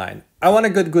things online. I want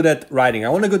to get good at writing. I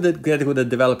want to get good at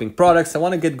developing products. I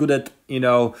want to get good at,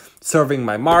 serving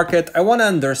my market. I want to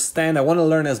understand. I want to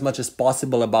learn as much as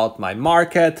possible about my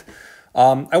market.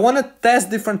 I want to test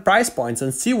different price points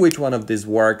and see which one of these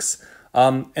works.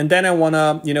 And then I want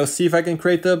to, see if I can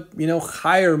create a,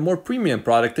 higher, more premium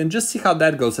product and just see how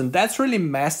that goes. And that's really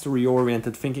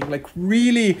mastery-oriented thinking, like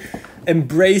really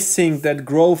embracing that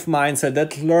growth mindset,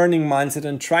 that learning mindset,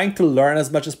 and trying to learn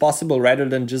as much as possible rather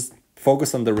than just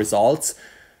focus on the results.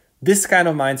 This kind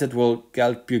of mindset will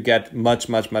help you get much,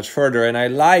 much, much further. And I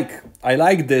like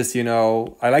this,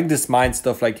 I like this mind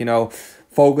stuff, like,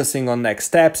 focusing on next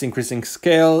steps, increasing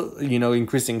scale,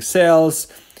 increasing sales,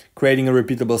 creating a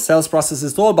repeatable sales process.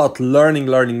 It's all about learning.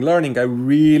 I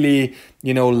really,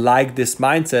 like this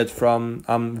mindset from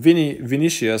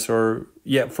Vinicius,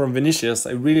 from Vinicius.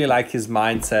 I really like his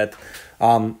mindset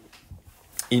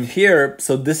in here.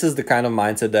 So this is the kind of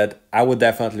mindset that I would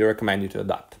definitely recommend you to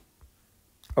adopt.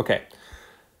 Okay,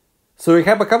 so we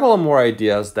have a couple of more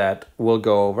ideas that we'll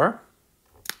go over.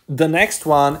 The next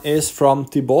one is from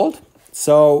Thibault.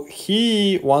 So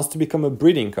he wants to become a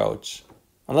breeding coach.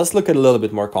 And let's look at a little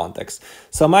bit more context.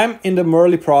 So I'm in the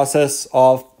early process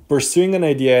of pursuing an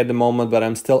idea at the moment, but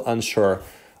I'm still unsure.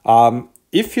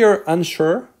 If you're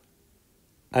unsure,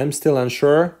 I'm still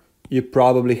unsure, you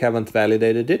probably haven't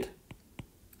validated it.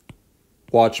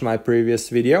 Watch my previous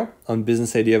video on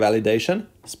business idea validation.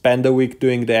 Spend a week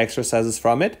doing the exercises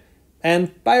from it.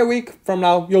 And by a week from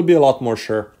now, you'll be a lot more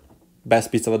sure.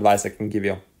 Best piece of advice I can give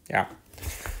you. Yeah.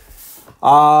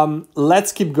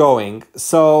 Let's keep going.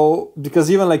 So,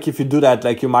 because even like if you do that,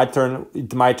 like it might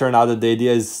turn out that the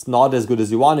idea is not as good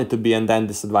as you want it to be, and then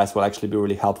this advice will actually be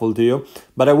really helpful to you.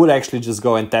 But I would actually just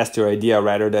go and test your idea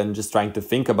rather than just trying to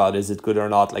think about is it good or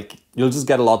not. Like you'll just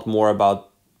get a lot more about,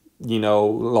 a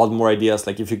lot more ideas,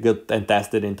 like if you get and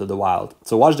test it into the wild.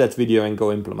 So watch that video and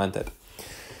go implement it.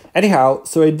 Anyhow,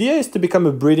 so idea is to become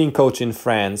a breeding coach in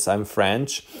France. I'm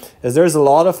French, as there's a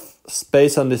lot of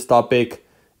space on this topic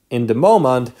in the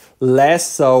moment, less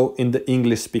so in the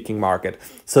English-speaking market.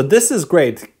 So this is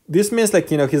great. This means like,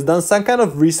 he's done some kind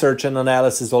of research and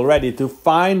analysis already to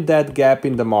find that gap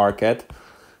in the market.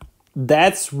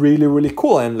 That's really, really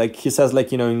cool. And like he says,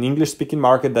 like, in English-speaking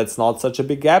market, that's not such a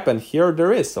big gap. And here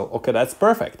there is. So, okay, that's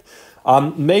perfect.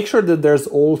 Make sure that there's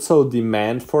also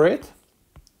demand for it.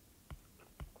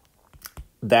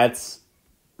 That's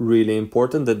really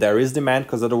important, that there is demand,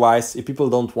 because otherwise if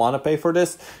people don't want to pay for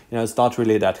this, it's not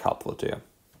really that helpful to you.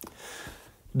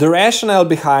 The rationale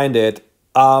behind it,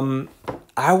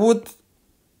 I would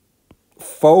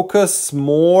focus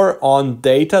more on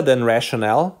data than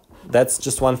rationale. That's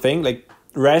just one thing. Like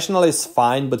rationale is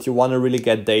fine, but you want to really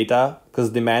get data, because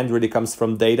demand really comes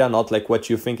from data, not like what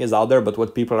you think is out there, but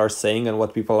what people are saying and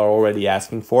what people are already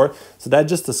asking for. So that's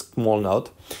just a small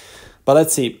note. But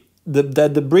let's see.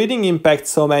 The breeding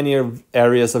impacts so many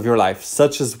areas of your life,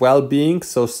 such as well-being,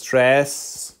 so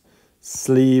stress,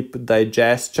 sleep,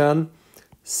 digestion,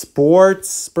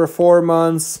 sports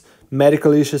performance,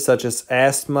 medical issues such as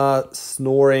asthma,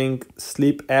 snoring,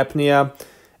 sleep apnea,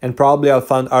 and probably I'll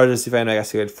find others if I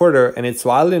investigate further. And it's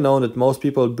widely known that most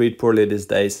people breathe poorly these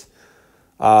days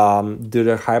due to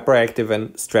their hyperactive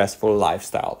and stressful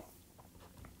lifestyle.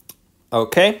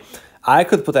 Okay. I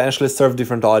could potentially serve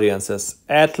different audiences: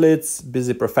 athletes,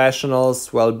 busy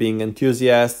professionals, well-being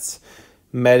enthusiasts,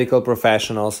 medical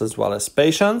professionals, as well as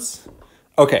patients.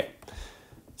 Okay,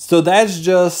 so that's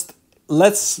just,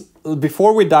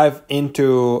 before we dive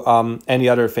into any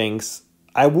other things,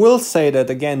 I will say that,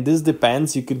 again, this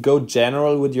depends. You could go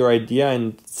general with your idea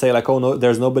and say like, oh no,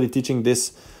 there's nobody teaching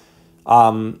this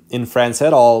in France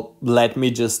at all. Let me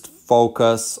just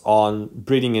focus on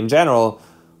breeding in general.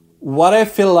 What I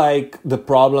feel like the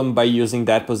problem by using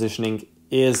that positioning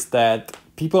is that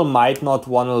people might not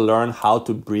want to learn how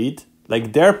to breed.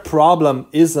 Like their problem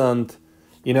isn't,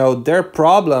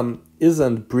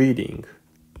 breeding.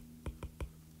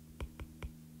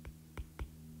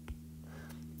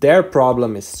 Their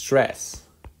problem is stress.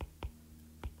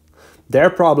 Their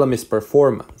problem is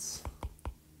performance.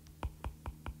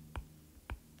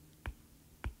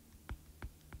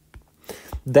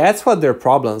 That's what their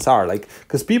problems are, like,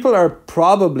 because people are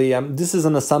probably, this is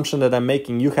an assumption that I'm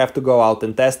making, you have to go out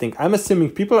and testing. I'm assuming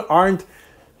people aren't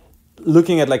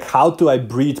looking at like, how do I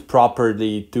breathe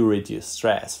properly to reduce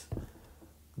stress?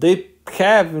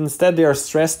 Instead they are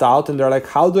stressed out and they're like,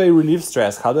 how do I relieve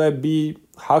stress? How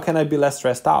can I be less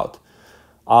stressed out?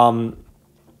 And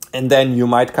then you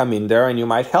might come in there and you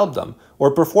might help them.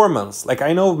 Or performance. Like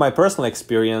I know my personal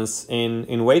experience in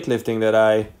weightlifting that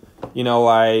I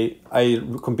I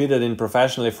competed in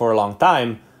professionally for a long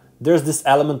time, there's this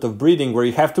element of breathing where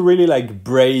you have to really like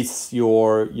brace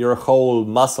your whole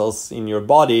muscles in your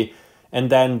body, and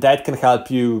then that can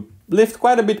help you lift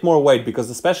quite a bit more weight, because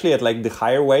especially at like the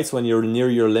higher weights, when you're near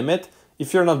your limit,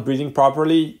 if you're not breathing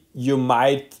properly, you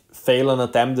might fail an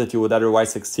attempt that you would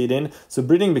otherwise succeed in. So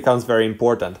breathing becomes very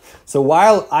important. So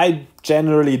while I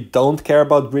generally don't care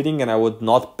about breathing and I would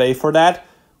not pay for that,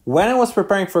 when I was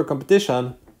preparing for a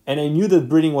competition and I knew that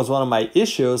breathing was one of my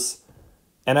issues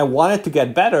and I wanted to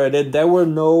get better at it, there were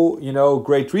no,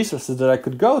 great resources that I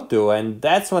could go to. And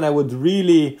that's when I would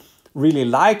really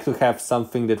like to have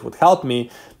something that would help me,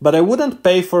 but I wouldn't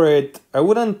pay for it. I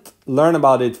wouldn't learn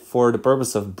about it for the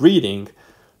purpose of breathing.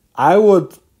 I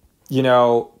would,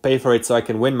 pay for it so I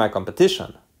can win my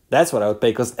competition. That's what I would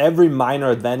pay, because every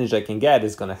minor advantage I can get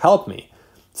is going to help me.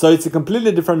 So it's a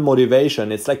completely different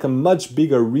motivation. It's like a much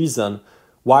bigger reason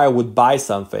why I would buy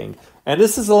something. And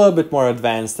this is a little bit more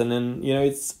advanced, and then,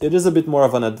 it is a bit more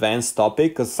of an advanced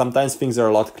topic, because sometimes things are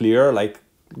a lot clearer, like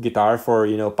guitar for,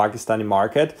 Pakistani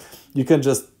market. You can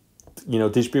just,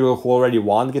 teach people who already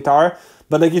want guitar.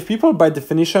 But like if people by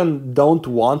definition don't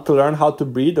want to learn how to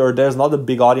breathe, or there's not a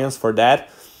big audience for that,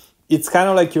 it's kind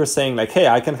of like you're saying like, hey,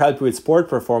 I can help you with sport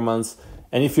performance.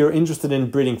 And if you're interested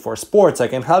in breathing for sports, I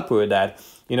can help you with that.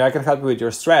 I can help you with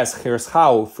your stress. Here's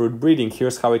how, through breathing.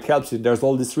 Here's how it helps you. There's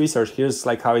all this research. Here's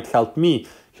like how it helped me.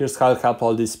 Here's how it helped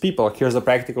all these people. Here's a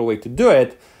practical way to do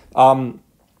it. Then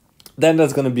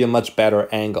that's going to be a much better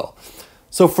angle.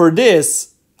 So for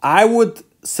this, I would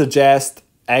suggest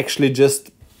actually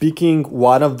just picking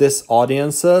one of these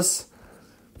audiences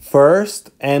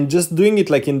first and just doing it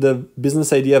like in the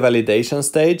business idea validation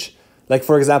stage. Like,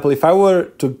 for example, if I were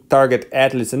to target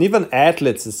athletes, and even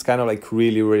athletes is kind of like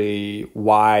really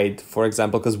wide, for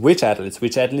example, because which athletes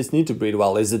need to breathe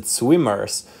well? Is it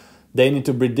swimmers? They need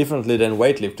to breathe differently than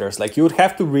weightlifters. Like, you would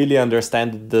have to really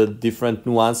understand the different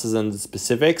nuances and the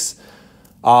specifics.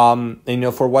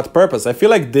 For what purpose? I feel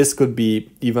like this could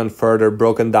be even further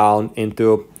broken down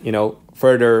into,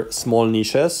 further small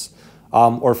niches,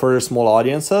 or further small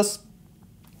audiences.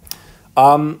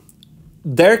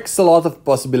 There's a lot of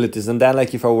possibilities. And then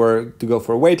like if I were to go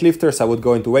for weightlifters, I would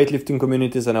go into weightlifting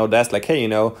communities and I would ask like, hey,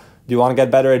 do you want to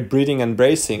get better at breathing and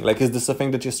bracing? Like, is this a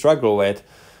thing that you struggle with?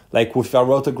 Like, if I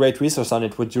wrote a great resource on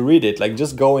it, would you read it? Like,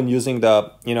 just go and using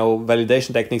the,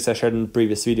 validation techniques I shared in the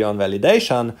previous video on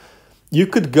validation, you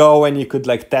could go and you could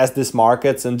like test these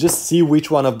markets and just see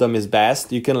which one of them is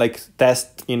best. You can like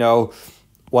test,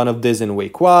 one of these in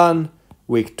week 1,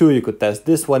 week 2, you could test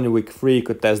this one, in week 3, you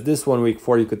could test this one, week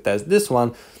 4, you could test this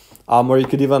one. Or you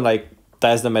could even like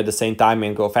test them at the same time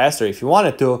and go faster if you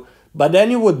wanted to. But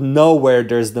then you would know where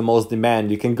there's the most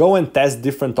demand. You can go and test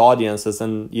different audiences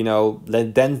and,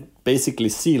 then basically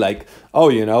see like,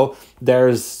 oh,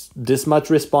 there's this much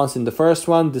response in the first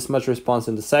one, this much response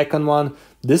in the second one,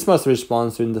 this much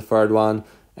response in the third one,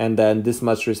 and then this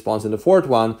much response in the fourth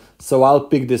one. So I'll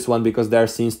pick this one because there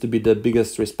seems to be the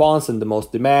biggest response and the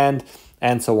most demand,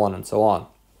 and so on and so on.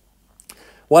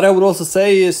 What I would also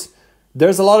say is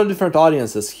there's a lot of different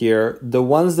audiences here. The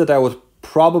ones that I would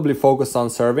probably focus on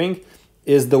serving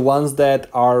is the ones that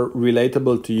are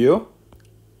relatable to you,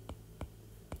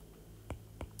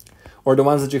 or the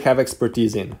ones that you have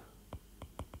expertise in.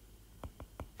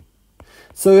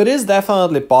 So it is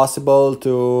definitely possible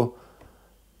to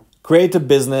create a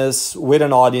business with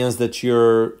an audience that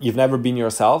you've never been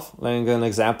yourself. Like an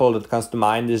example that comes to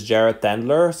mind is Jared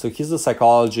Tendler. So he's a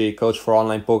psychology coach for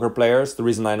online poker players. The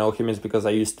reason I know him is because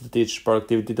I used to teach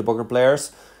productivity to poker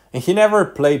players. And he never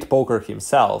played poker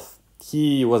himself.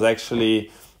 He was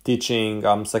actually teaching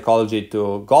psychology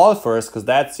to golfers, because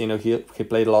that's, he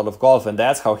played a lot of golf and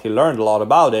that's how he learned a lot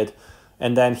about it.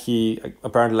 And then he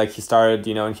apparently he started,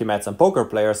 and he met some poker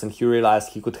players and he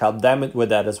realized he could help them with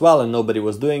that as well, and nobody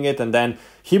was doing it. And then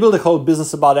he built a whole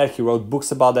business about that. He wrote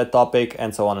books about that topic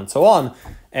and so on and so on.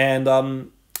 And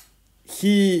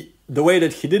the way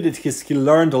that he did it, he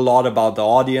learned a lot about the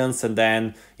audience, and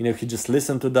then, he just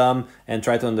listened to them and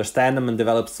tried to understand them and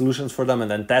develop solutions for them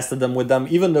and then tested them with them,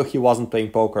 even though he wasn't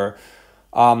playing poker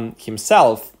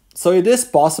himself. So it is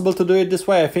possible to do it this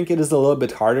way. I think it is a little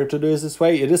bit harder to do it this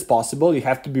way. It is possible. You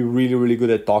have to be really, really good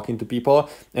at talking to people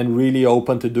and really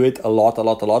open to do it a lot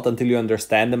until you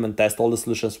understand them and test all the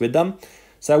solutions with them.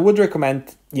 So I would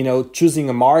recommend, choosing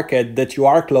a market that you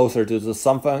are closer to,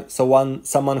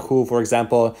 someone who, for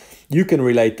example, you can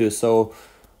relate to. So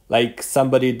like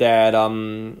somebody that,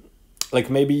 like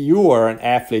maybe you are an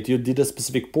athlete, you did a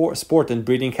specific sport and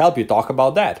breathing helped you, talk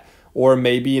about that. Or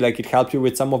maybe like it helped you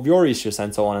with some of your issues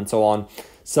and so on and so on.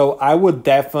 So I would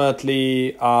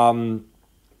definitely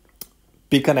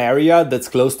pick an area that's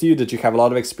close to you, that you have a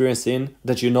lot of experience in,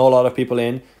 that you know a lot of people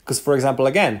in. Because for example,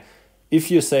 again,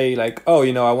 if you say like, oh,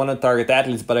 you know, I want to target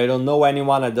athletes, but I don't know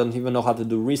anyone, I don't even know how to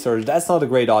do research, that's not a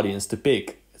great audience to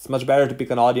pick. It's much better to pick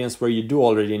an audience where you do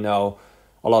already know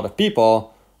a lot of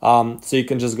people, so you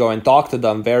can just go and talk to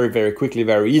them very, very quickly,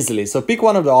 very easily. So pick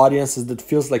one of the audiences that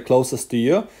feels like closest to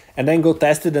you, and then go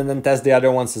test it, and then test the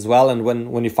other ones as well. And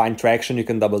when you find traction, you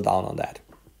can double down on that.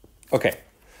 Okay.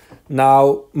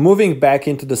 Now, moving back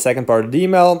into the second part of the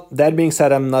email, that being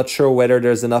said, I'm not sure whether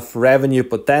there's enough revenue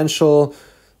potential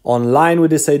online with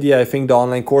this idea. I think the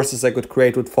online courses I could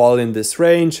create would fall in this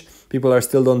range. People are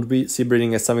still don't see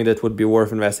breeding as something that would be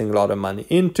worth investing a lot of money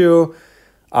into,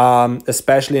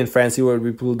 especially in France where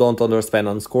people don't underspend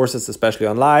on courses, especially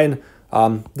online.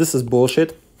 This is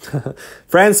bullshit.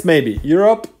 France, maybe.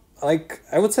 Europe, like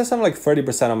I would say something like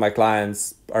 30% of my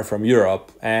clients are from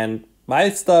Europe, and my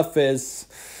stuff is,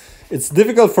 it's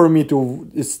difficult for me to,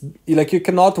 it's like you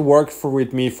cannot work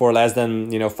with me for less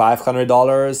than, you know,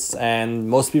 $500, and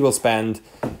most people spend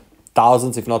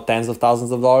thousands, if not tens of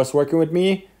thousands of dollars working with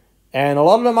me, and a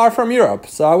lot of them are from Europe.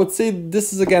 So I would say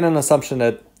this is again an assumption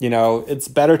that, you know, it's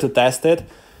better to test it.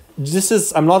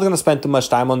 I'm not going to spend too much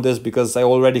time on this because I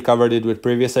already covered it with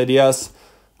previous ideas.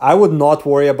 I would not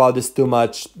worry about this too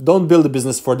much. Don't build a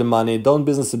business for the money. Don't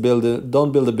build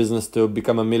a business to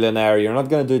become a millionaire. You're not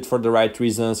going to do it for the right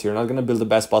reasons. You're not going to build the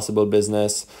best possible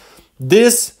business.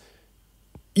 This,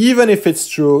 even if it's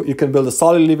true, you can build a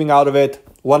solid living out of it.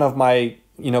 One of my,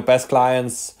 you know, past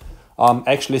clients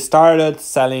actually started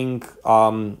selling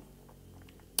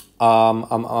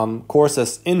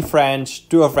courses in French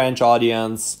to a French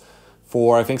audience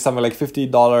for, I think, something like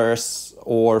 $50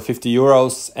 or 50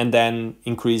 euros, and then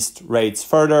increased rates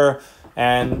further.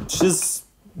 And she's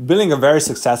building a very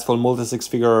successful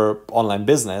multi-six-figure online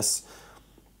business.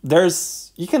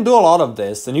 You can do a lot of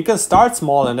this, and you can start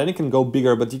small and then you can go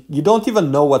bigger, but you don't even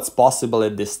know what's possible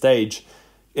at this stage.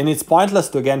 And it's pointless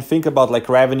to, again, think about like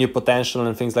revenue potential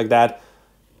and things like that.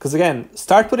 Because again,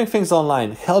 start putting things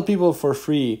online, help people for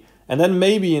free. And then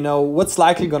maybe, you know, what's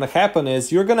likely going to happen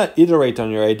is you're going to iterate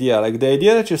on your idea. Like the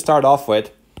idea that you start off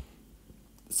with,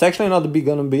 it's actually not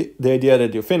going to be the idea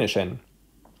that you finish in.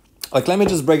 Like, let me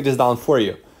just break this down for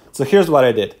you. So here's what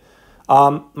I did.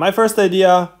 My first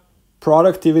idea,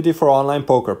 productivity for online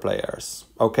poker players.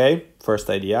 Okay, first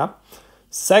idea.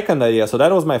 Second idea, so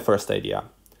that was my first idea.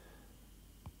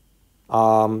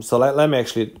 So let me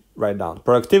actually write down.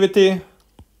 Productivity,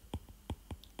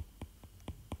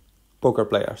 poker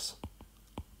players.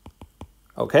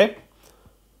 Okay.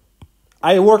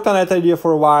 I worked on that idea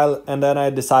for a while, and then I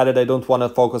decided I don't want to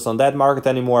focus on that market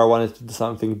anymore. I wanted to do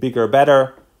something bigger,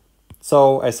 better.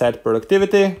 So I said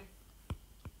productivity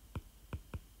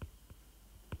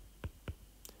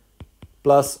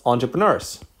plus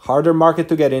entrepreneurs. Harder market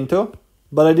to get into,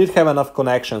 but I did have enough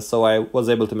connections, so I was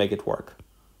able to make it work.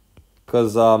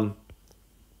 Because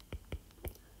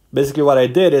basically what I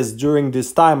did is during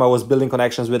this time I was building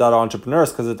connections with other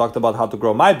entrepreneurs because I talked about how to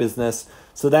grow my business.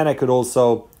 So then I could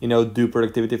also, you know, do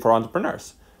productivity for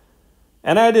entrepreneurs.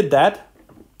 And I did that.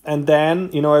 And then,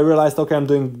 you know, I realized, okay, I'm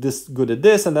doing this good at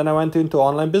this. And then I went into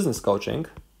online business coaching.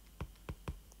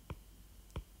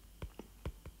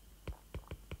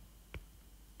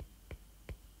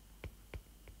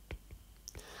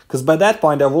 Because by that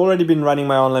point, I've already been running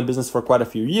my online business for quite a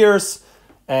few years.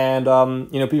 And,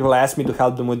 you know, people asked me to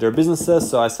help them with their businesses.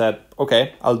 So I said,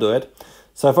 okay, I'll do it.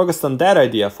 So I focused on that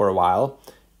idea for a while.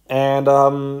 And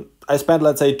I spent,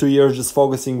 let's say, 2 years just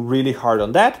focusing really hard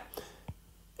on that.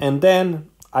 And then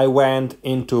I went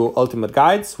into ultimate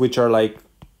guides, which are like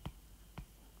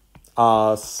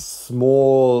a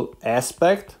small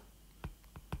aspect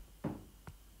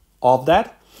of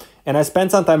that. And I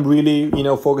spent some time really, you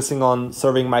know, focusing on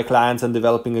serving my clients and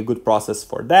developing a good process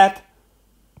for that.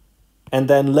 And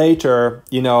then later,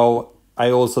 you know,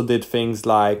 I also did things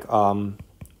like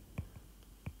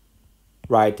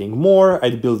writing more.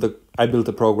 I built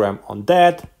a program on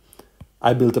that.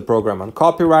 I built a program on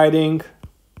copywriting.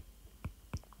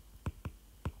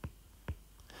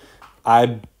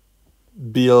 I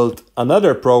built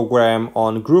another program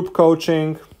on group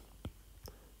coaching.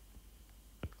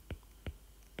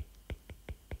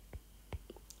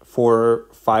 For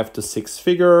 5 to 6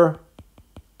 figure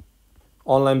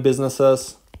online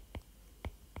businesses.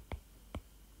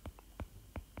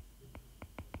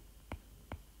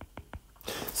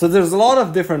 So there's a lot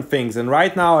of different things, and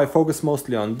right now I focus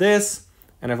mostly on this,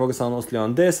 and I focus mostly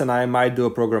on this, and I might do a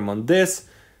program on this.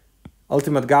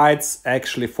 Ultimate guides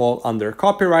actually fall under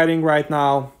copywriting right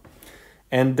now.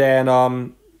 And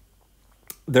then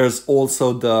there's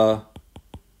also the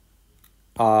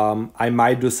I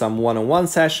might do some one-on-one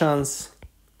sessions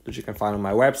that you can find on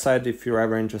my website if you're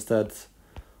ever interested.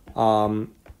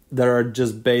 That are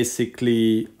just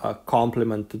basically a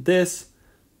complement to this,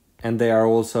 and they are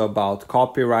also about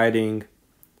copywriting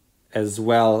as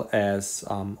well as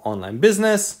online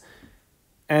business.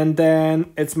 And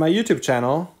then it's my YouTube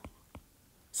channel.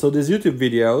 So these YouTube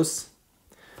videos,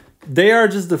 they are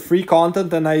just the free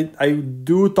content, and I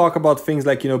do talk about things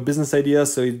like, business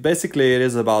ideas. So it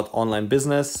is about online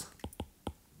business.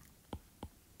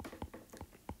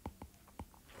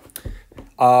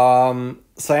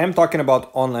 So I am talking about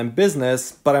online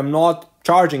business, but I'm not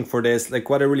charging for this. Like,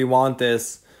 what I really want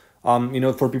is,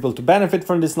 for people to benefit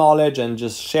from this knowledge and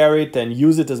just share it and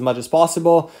use it as much as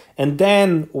possible. And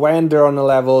then when they're on a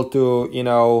level to,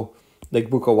 like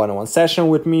book a one-on-one session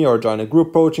with me or join a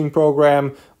group coaching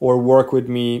program or work with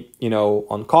me,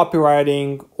 on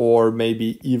copywriting or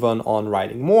maybe even on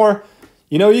writing more,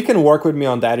 you can work with me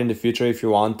on that in the future if you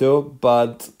want to,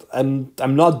 but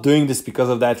I'm not doing this because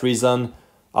of that reason.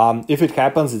 If it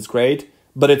happens, it's great,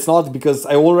 but it's not because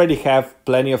I already have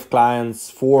plenty of clients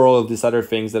for all of these other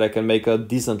things that I can make a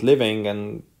decent living,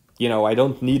 and I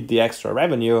don't need the extra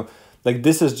revenue. Like,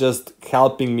 this is just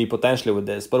helping me potentially with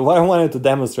this. But what I wanted to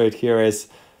demonstrate here is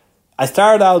I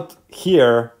started out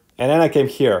here and then I came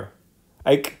here.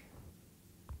 And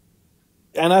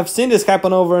I've seen this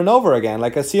happen over and over again.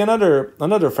 Like, I see another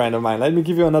friend of mine. Let me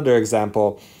give you another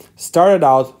example. Started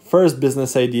out, first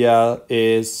business idea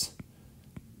is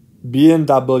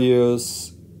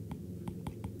BMWs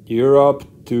Europe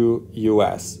to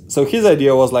US. So his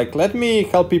idea was like, let me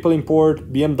help people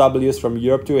import BMWs from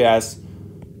Europe to US.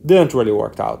 Didn't really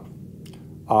work out.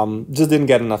 Just didn't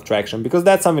get enough traction because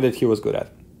that's something that he was good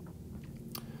at.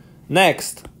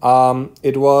 Next,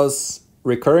 it was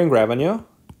recurring revenue.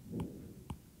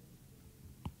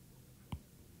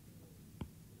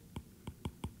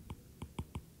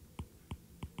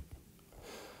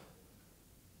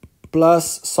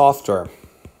 Plus software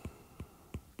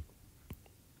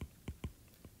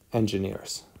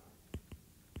engineers.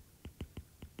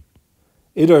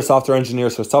 Either software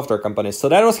engineers or software companies. So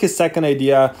that was his second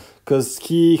idea, because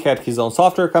he had his own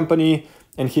software company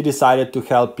and he decided to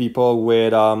help people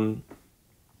with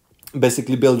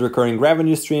basically build recurring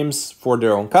revenue streams for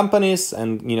their own companies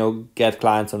and get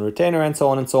clients on retainer and so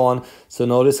on and so on. So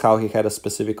notice how he had a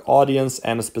specific audience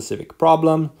and a specific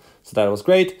problem. So that was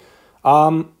great.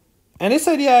 And this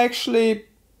idea actually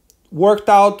worked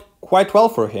out quite well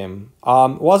for him.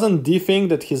 Wasn't the thing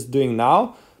that he's doing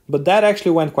now, but that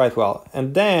actually went quite well.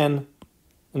 And then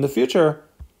in the future,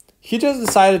 he just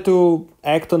decided to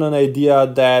act on an idea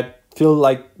that felt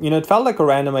like, it felt like a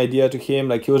random idea to him.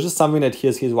 Like, it was just something that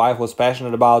his wife was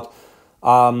passionate about,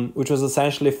 which was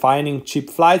essentially finding cheap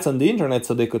flights on the internet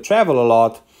so they could travel a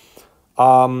lot.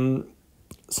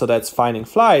 So that's finding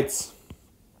flights.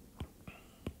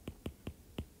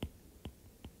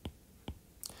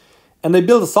 And they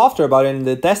built a software about it and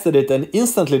they tested it, and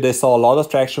instantly they saw a lot of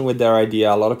traction with their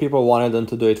idea. A lot of people wanted them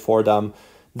to do it for them.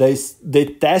 They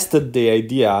tested the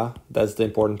idea. That's the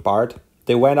important part.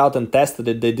 They went out and tested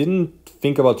it. They didn't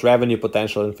think about revenue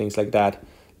potential and things like that.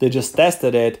 They just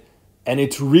tested it and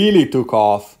it really took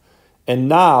off. And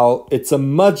now it's a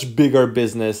much bigger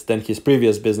business than his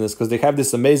previous business because they have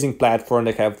this amazing platform.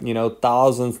 They have,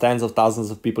 thousands, tens of thousands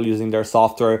of people using their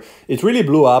software. It really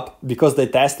blew up because they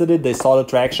tested it, they saw the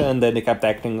traction, and then they kept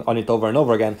acting on it over and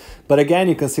over again. But again,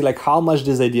 you can see like how much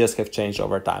these ideas have changed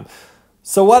over time.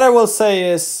 So what I will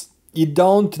say is you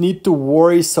don't need to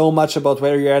worry so much about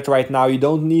where you're at right now. You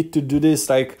don't need to do this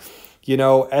like,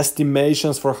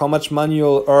 estimations for how much money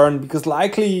you'll earn, because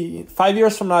likely 5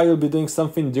 years from now, you'll be doing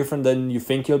something different than you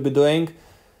think you'll be doing.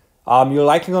 You're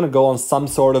likely going to go on some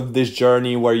sort of this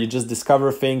journey where you just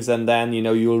discover things and then,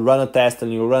 you'll run a test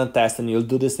and you'll run a test and you'll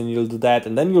do this and you'll do that.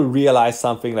 And then you'll realize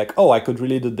something like, oh, I could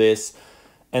really do this.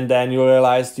 And then you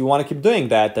realize you want to keep doing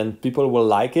that and people will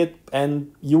like it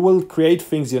and you will create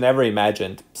things you never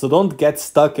imagined. So don't get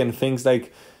stuck in things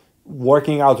like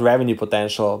working out revenue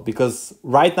potential, because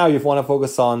right now you want to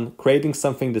focus on creating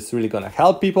something that's really going to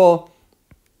help people.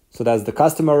 So that's the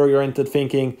customer-oriented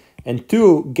thinking. And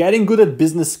two, getting good at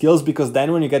business skills, because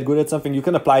then when you get good at something, you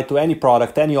can apply it to any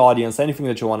product, any audience, anything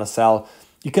that you want to sell.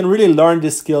 You can really learn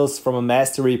these skills from a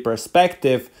mastery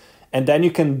perspective, and then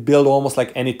you can build almost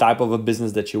like any type of a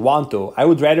business that you want to. I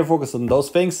would rather focus on those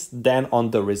things than on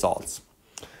the results.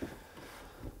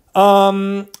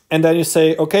 And then you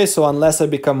say, okay, so unless I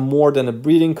become more than a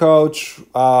breathing coach,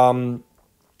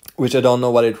 which I don't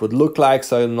know what it would look like.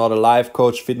 So I'm not a life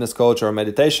coach, fitness coach, or a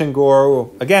meditation guru.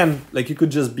 Again, like you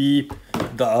could just be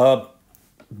the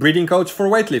breathing coach for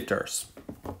weightlifters.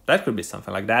 That could be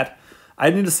something like that. I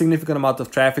need a significant amount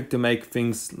of traffic to make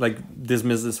things like this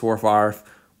business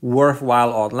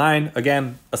worthwhile online.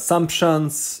 Again,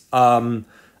 assumptions. I'm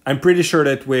pretty sure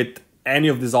that with any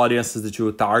of these audiences that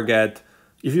you target,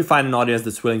 if you find an audience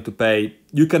that's willing to pay,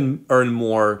 you can earn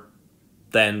more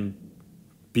than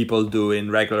people do in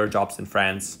regular jobs in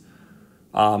France.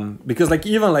 Because like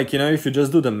even like, you know, if you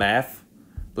just do the math,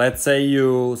 let's say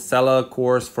you sell a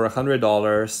course for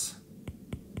 $100,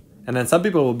 and then some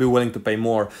people will be willing to pay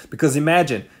more, because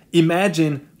imagine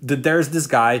that there's this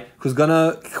guy who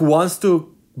wants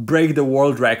to break the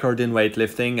world record in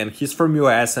weightlifting, and he's from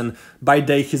US, and by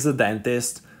day he's a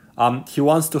dentist. He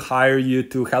wants to hire you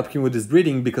to help him with his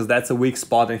breathing because that's a weak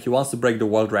spot, and he wants to break the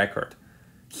world record.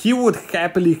 He would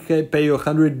happily pay you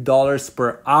 $100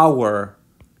 per hour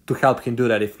to help him do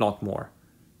that, if not more.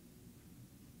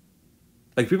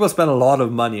 Like, people spend a lot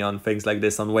of money on things like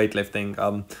this, on weightlifting.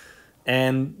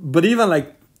 But even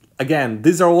like, again,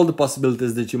 these are all the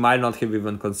possibilities that you might not have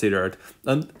even considered.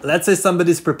 And let's say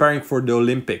somebody's preparing for the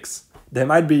Olympics. They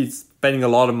might be spending a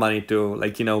lot of money to,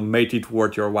 like, you know, make it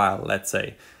worth your while, let's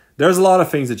say. There's a lot of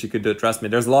things that you could do, trust me.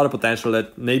 There's a lot of potential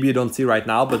that maybe you don't see right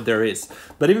now, but there is.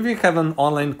 But if you have an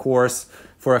online course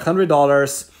for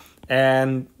 $100,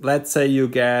 and let's say you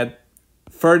get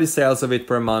 30 sales of it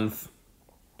per month,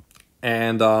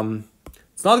 and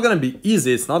it's not going to be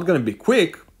easy, it's not going to be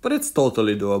quick, but it's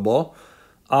totally doable,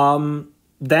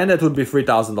 then that would be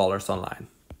 $3,000 online.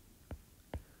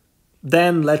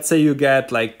 Then let's say you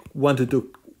get like one to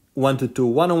two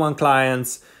one-on-one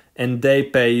clients, and they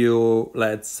pay you,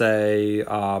 let's say,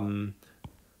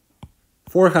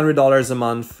 $400 a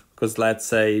month, because let's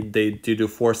say you do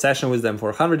 4 sessions with them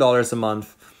for $100 a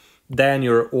month, then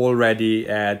you're already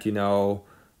at, you know,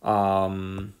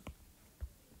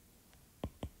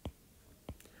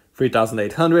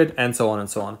 3,800, and so on and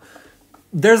so on.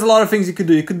 There's a lot of things you could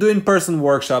do. You could do in-person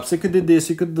workshops, you could do this,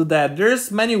 you could do that.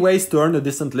 There's many ways to earn a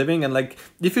decent living, and like,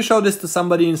 if you show this to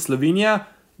somebody in Slovenia,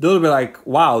 they'll be like,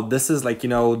 wow, this is like, you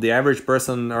know, the average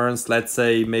person earns, let's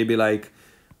say, maybe like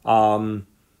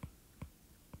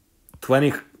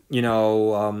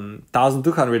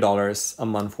 $1,200 a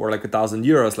month, or like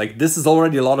 €1,000. Like, this is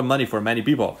already a lot of money for many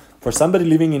people. For somebody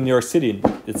living in New York City,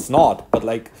 it's not, but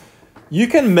like, you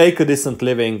can make a decent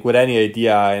living with any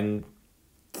idea, and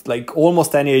like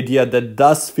almost any idea that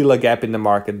does fill a gap in the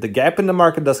market. The gap in the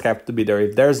market does have to be there.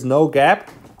 If there's no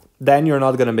gap, then you're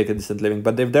not going to make a decent living.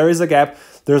 But if there is a gap,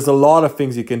 there's a lot of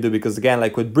things you can do, because again,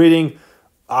 like with breeding,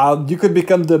 you could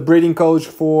become the breeding coach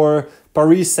for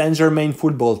Paris Saint-Germain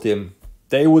football team.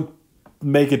 They would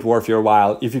make it worth your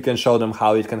while if you can show them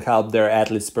how it can help their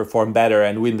athletes perform better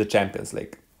and win the Champions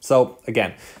League. So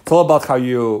again, it's all about how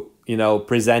you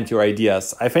present your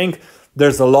ideas. I think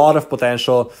there's a lot of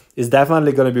potential. It's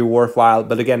definitely going to be worthwhile.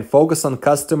 But again, focus on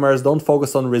customers. Don't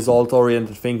focus on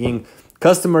result-oriented thinking.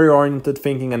 Customer-oriented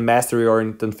thinking and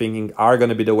mastery-oriented thinking are going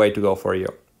to be the way to go for you.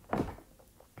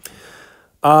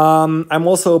 I'm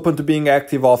also open to being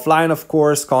active offline, of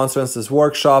course, conferences,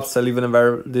 workshops. I live in a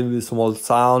very small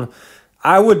town.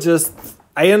 I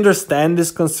understand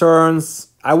these concerns.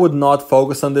 I would not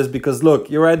focus on this, because look,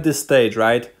 you're at this stage,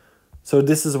 right? So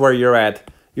this is where you're at.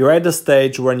 You're at the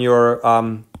stage when you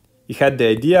had the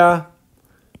idea,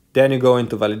 then you go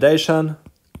into validation.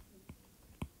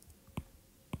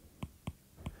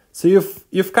 So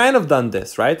you've kind of done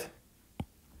this, right?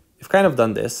 You've kind of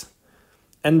done this.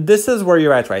 And this is where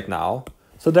you're at right now.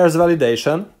 So there's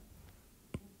validation.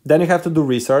 Then you have to do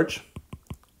research.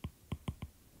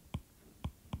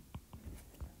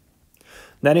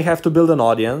 Then you have to build an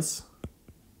audience.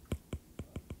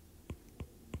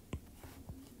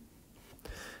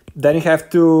 Then you have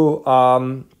to,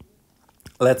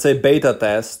 let's say, beta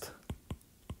test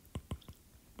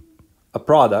a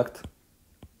product.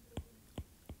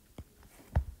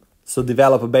 So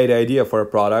develop a beta idea for a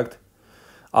product.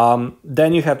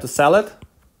 Then you have to sell it.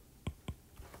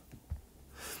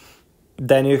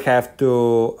 Then you have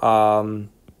to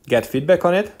get feedback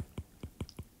on it.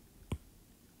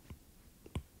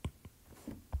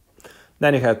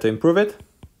 Then you have to improve it.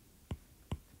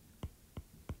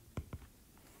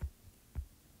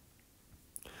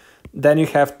 Then you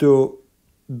have to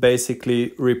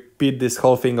basically repeat this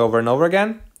whole thing over and over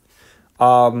again.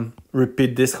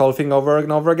 Repeat this whole thing over and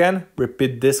over again.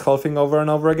 Repeat this whole thing over and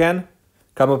over again.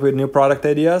 Come up with new product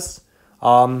ideas.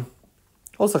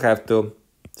 Also have to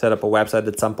set up a website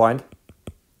at some point.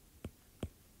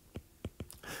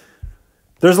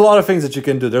 There's a lot of things that you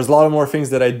can do. There's a lot of more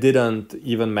things that I didn't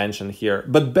even mention here.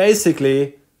 But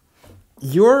basically,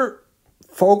 you're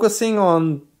focusing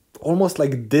on almost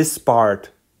like this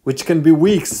part, which can be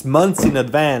weeks, months in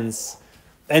advance,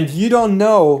 and you don't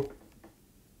know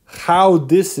how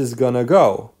this is gonna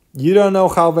go. You don't know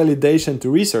how validation to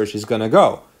research is gonna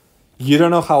go. You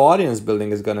don't know how audience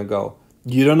building is gonna go.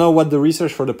 You don't know what the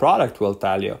research for the product will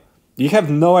tell you. You have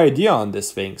no idea on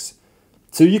these things.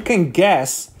 So you can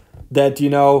guess that, you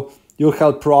know, you'll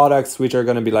help products which are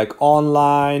gonna be like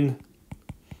online,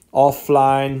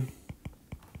 offline,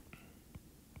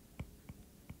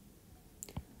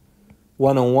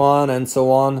 one-on-one, and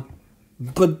so on.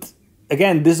 But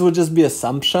again, this would just be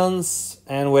assumptions,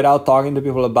 and without talking to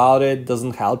people about it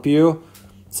doesn't help you.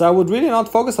 So I would really not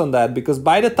focus on that, because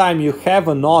by the time you have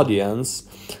an audience,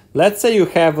 let's say you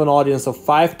have an audience of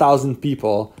 5,000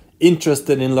 people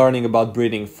interested in learning about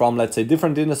breeding from, let's say,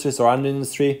 different industries or an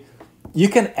industry, you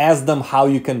can ask them how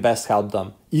you can best help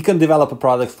them. You can develop a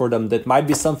product for them that might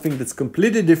be something that's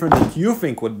completely different that you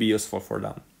think would be useful for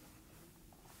them.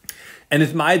 And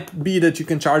it might be that you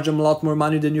can charge them a lot more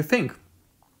money than you think.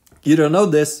 You don't know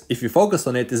this. If you focus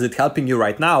on it, is it helping you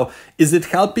right now? Is it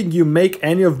helping you make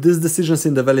any of these decisions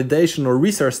in the validation or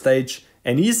research stage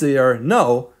any easier?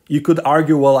 No. You could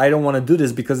argue, well, I don't want to do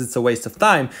this because it's a waste of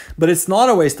time. But it's not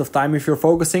a waste of time if you're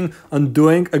focusing on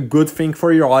doing a good thing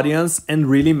for your audience and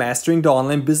really mastering the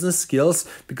online business skills,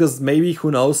 because maybe,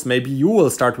 who knows, maybe you will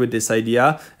start with this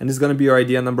idea and it's going to be your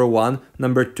idea number 1,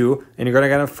 number 2, and you're going to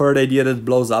get a third idea that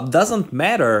blows up. Doesn't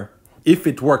matter if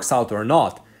it works out or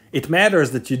not. It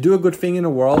matters that you do a good thing in the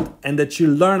world and that you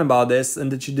learn about this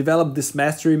and that you develop this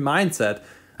mastery mindset.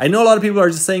 I know a lot of people are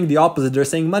just saying the opposite. They're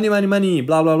saying money, money, money,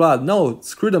 blah, blah, blah. No,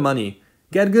 screw the money.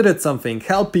 Get good at something.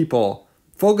 Help people.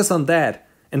 Focus on that.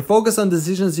 And focus on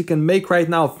decisions you can make right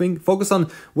now. Focus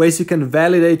on ways you can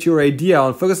validate your idea.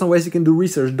 And focus on ways you can do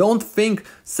research. Don't think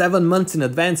 7 months in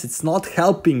advance. It's not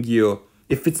helping you.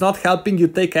 If it's not helping you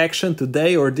take action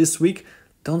today or this week,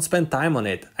 don't spend time on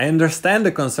it. I understand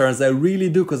the concerns, I really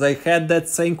do, because I had that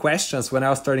same questions when I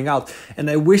was starting out.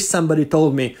 And I wish somebody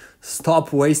told me,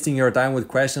 stop wasting your time with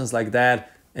questions like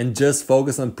that and just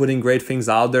focus on putting great things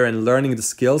out there and learning the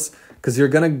skills, because you're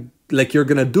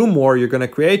gonna do more, you're gonna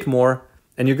create more,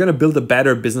 and you're gonna build a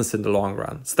better business in the long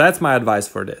run. So that's my advice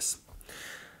for this.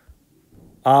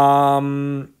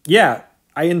 Yeah,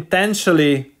 I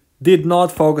intentionally did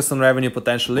not focus on revenue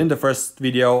potential in the first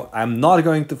video. I'm not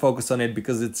going to focus on it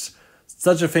because it's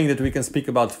such a thing that we can speak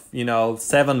about,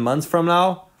 7 months from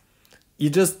now.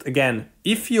 You just, again,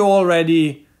 if you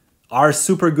already are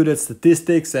super good at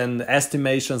statistics and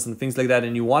estimations and things like that,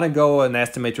 and you want to go and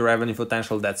estimate your revenue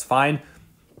potential, that's fine.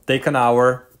 Take an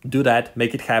hour, do that,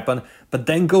 make it happen, but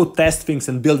then go test things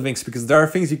and build things, because there are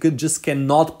things you just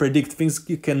cannot predict, things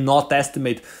you cannot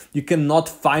estimate. You cannot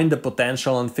find the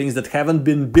potential on things that haven't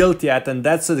been built yet, and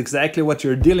that's exactly what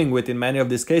you're dealing with in many of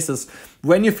these cases.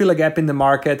 When you feel a gap in the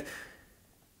market,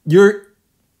 you're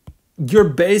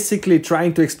basically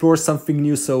trying to explore something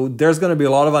new, so there's going to be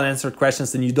a lot of unanswered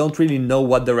questions and you don't really know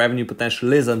what the revenue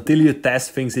potential is until you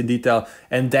test things in detail,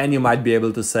 and then you might be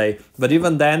able to say. But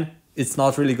even then, it's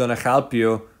not really going to help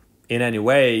you in any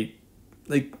way.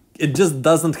 Like, it just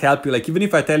doesn't help you. Like, even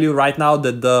if I tell you right now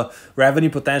that the revenue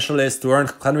potential is to earn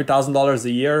 $100,000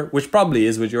 a year, which probably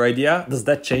is with your idea, does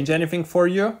that change anything for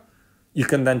you? You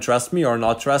can then trust me or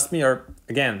not trust me, or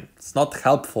again, it's not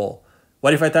helpful.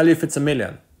 What if I tell you if it's $1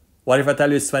 million? What if I tell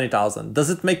you it's 20,000? Does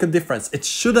it make a difference? It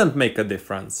shouldn't make a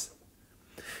difference.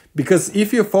 Because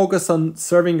if you focus on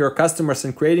serving your customers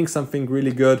and creating something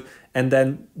really good, and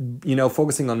then,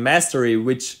 focusing on mastery,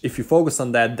 which if you focus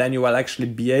on that, then you will actually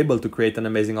be able to create an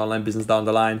amazing online business down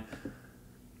the line,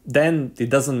 then it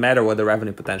doesn't matter what the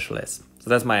revenue potential is. So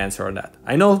that's my answer on that.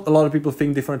 I know a lot of people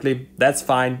think differently. That's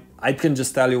fine. I can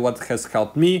just tell you what has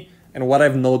helped me and what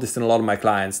I've noticed in a lot of my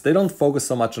clients. They don't focus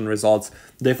so much on results.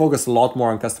 They focus a lot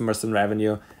more on customers and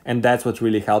revenue. And that's what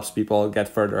really helps people get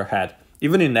further ahead.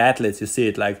 Even in athletes, you see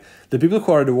it, like the people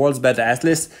who are the world's best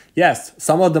athletes, yes,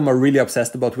 some of them are really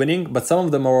obsessed about winning, but some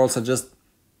of them are also just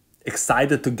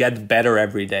excited to get better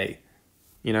every day.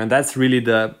 And that's really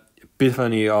the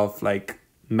epiphany of like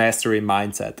mastery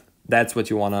mindset. That's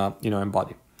what you want to,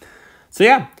 embody. So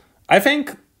yeah, I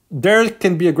think there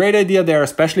can be a great idea there,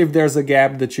 especially if there's a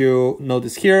gap that you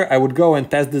notice here. I would go and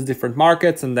test these different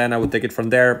markets, and then I would take it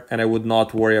from there, and I would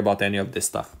not worry about any of this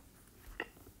stuff.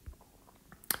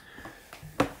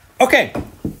 Okay,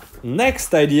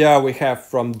 next idea we have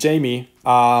from Jamie,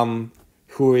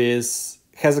 who has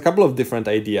a couple of different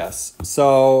ideas.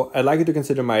 So I'd like you to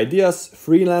consider my ideas.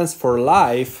 Freelance for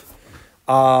life.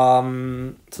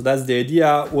 So that's the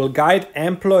idea. Will guide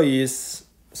employees.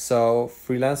 So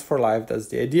freelance for life, that's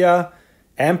the idea.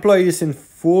 Employees in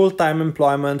full-time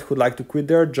employment who'd like to quit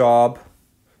their job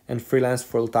and freelance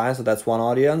full-time. So that's one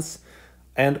audience.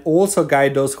 And also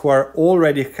guide those who are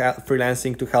already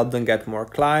freelancing to help them get more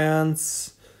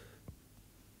clients.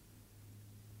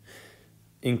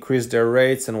 increase their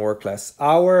rates and work less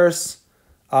hours.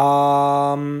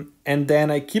 And then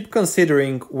I keep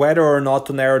considering whether or not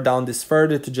to narrow down this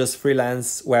further to just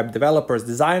freelance web developers,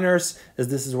 designers, as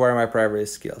this is where my primary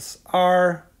skills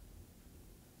are.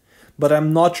 But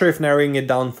I'm not sure if narrowing it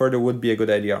down further would be a good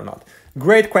idea or not.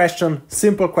 Great question,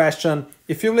 simple question.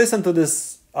 If you listen to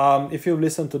this,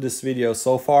 video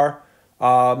so far,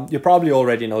 you probably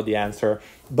already know the answer.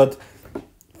 But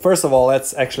first of all,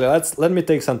 let me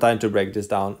take some time to break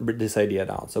this idea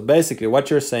down. So basically, what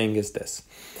you're saying is this.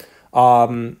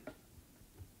 I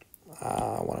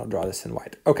want to draw this in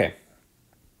white. Okay.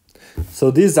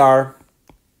 So these are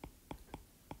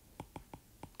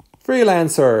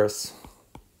freelancers.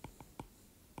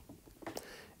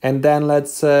 And then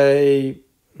let's say,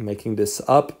 making this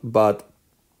up, but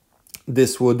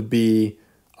this would be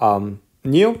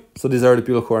new. So these are the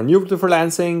people who are new to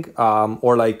freelancing,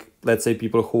 or like, let's say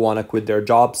people who want to quit their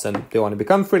jobs and they want to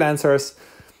become freelancers.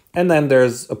 And then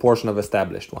there's a portion of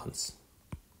established ones.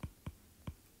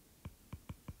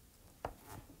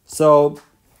 So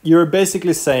you're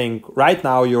basically saying right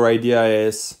now your idea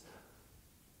is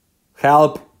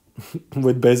help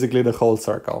with basically the whole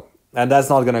circle. And that's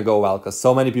not going to go well because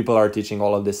so many people are teaching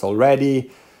all of this already.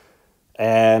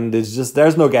 And it's just,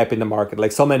 there's no gap in the market.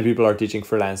 Like so many people are teaching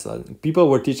freelancing. People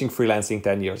were teaching freelancing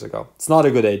 10 years ago. It's not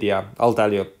a good idea. I'll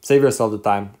tell you, save yourself the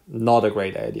time. Not a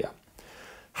great idea.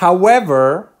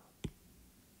 However,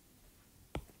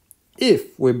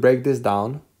 if we break this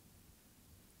down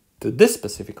to this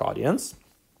specific audience,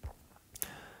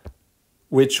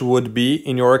 which would be,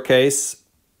 in your case,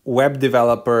 web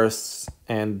developers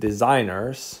and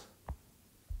designers,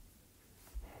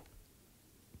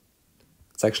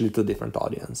 it's actually two different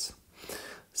audiences.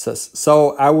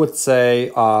 So I would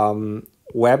say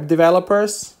web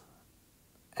developers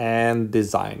and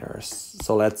designers.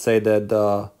 So let's say that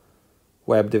the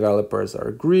web developers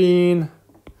are green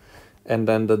and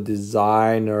then the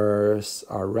designers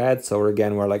are red. So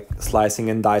again, we're like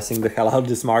slicing and dicing the hell out of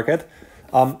this market.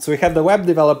 So we have the web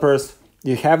developers,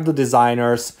 you have the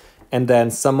designers, and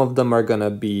then some of them are gonna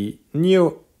be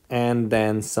new and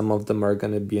then some of them are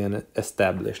gonna be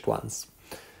established ones.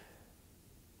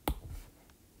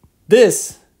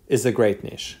 This is a great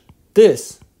niche.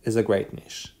 This is a great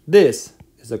niche. This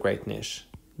is a great niche.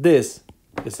 This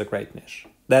is a great niche.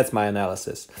 That's my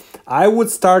analysis. I would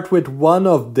start with one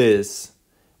of these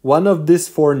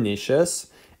 4 niches,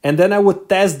 and then I would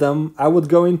test them. I would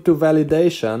go into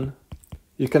validation.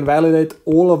 You can validate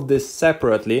all of this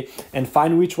separately and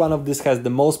find which one of this has the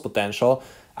most potential.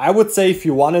 I would say if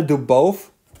you want to do both,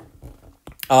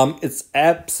 it's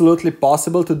absolutely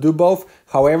possible to do both.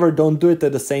 However, don't do it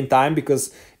at the same time,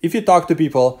 because if you talk to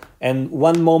people and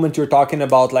one moment you're talking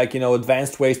about like,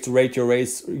 advanced ways to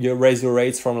raise your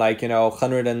rates from like,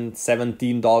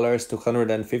 $117 to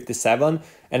 $157.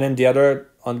 And then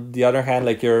on the other hand,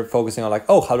 like you're focusing on like,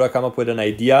 oh, how do I come up with an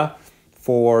idea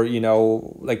for,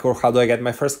 or how do I get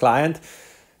my first client?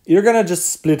 You're going to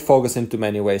just split focus into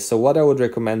many ways. So what I would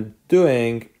recommend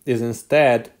doing is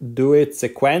instead do it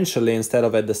sequentially instead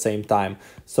of at the same time.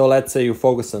 So let's say you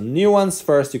focus on new ones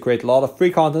first, you create a lot of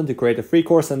free content, you create a free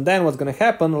course, and then what's going to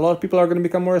happen, a lot of people are going to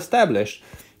become more established.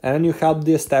 And then you help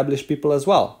the established people as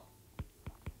well.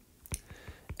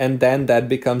 And then that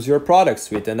becomes your product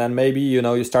suite. And then maybe,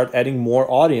 you start adding more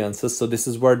audiences. So this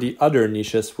is where the other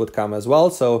niches would come as well.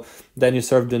 So then you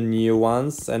serve the new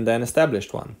ones and then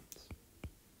established ones.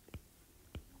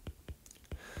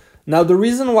 Now, the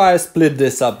reason why I split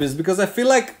this up is because I feel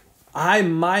like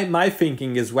my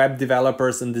thinking is web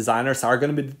developers and designers are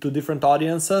going to be two different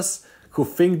audiences who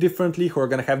think differently, who are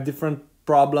going to have different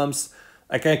problems.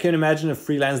 Like I can imagine a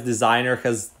freelance designer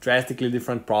has drastically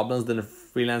different problems than a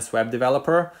freelance web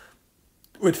developer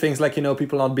with things like,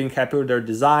 people not being happy with their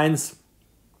designs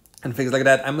and things like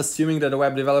that. I'm assuming that a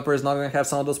web developer is not going to have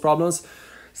some of those problems.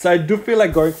 So I do feel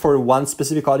like going for one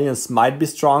specific audience might be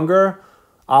stronger.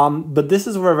 But this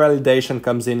is where validation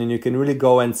comes in, and you can really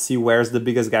go and see where's the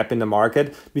biggest gap in the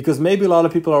market, because maybe a lot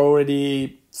of people are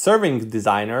already serving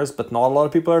designers, but not a lot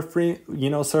of people are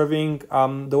serving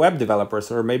the web developers,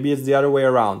 or maybe it's the other way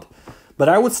around. But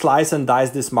I would slice and dice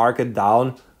this market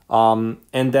down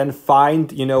and then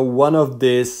find, one of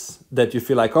this that you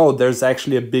feel like, oh, there's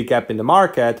actually a big gap in the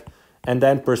market, and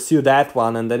then pursue that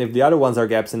one. And then if the other ones are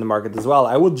gaps in the market as well,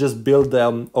 I would just build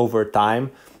them over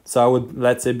time. So I would,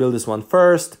 let's say, build this one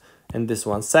first and this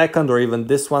one second, or even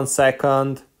this one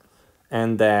second.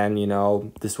 And then,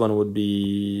 this one would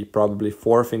be probably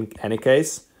fourth in any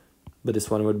case, but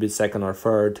this one would be second or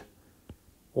third,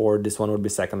 or this one would be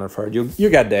second or third. You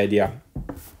get the idea.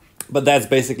 But that's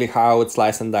basically how I would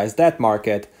slice and dice that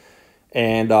market.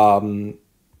 And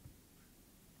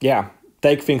yeah,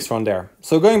 take things from there.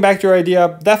 So going back to your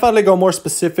idea, definitely go more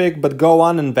specific, but go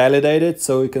on and validate it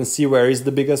so you can see where is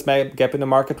the biggest gap in the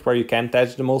market, where you can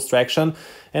attach the most traction.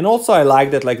 And also I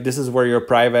like that like this is where your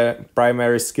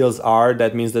primary skills are.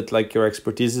 That means that like your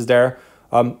expertise is there.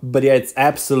 But yeah, it's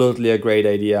absolutely a great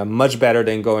idea. Much better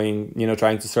than going,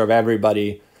 trying to serve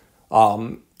everybody.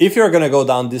 If you're going to go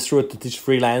down this route to teach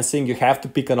freelancing, you have to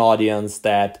pick an audience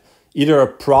that either a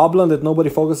problem that nobody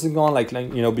focusing on, like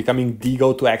becoming the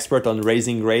go-to expert on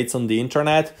raising rates on the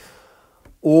internet,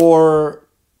 or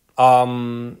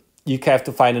you have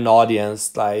to find an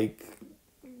audience like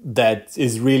that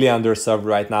is really underserved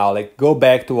right now. Like go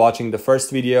back to watching the first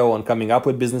video on coming up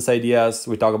with business ideas.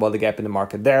 We talk about the gap in the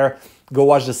market there. Go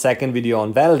watch the second video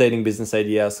on validating business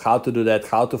ideas, how to do that,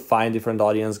 how to find different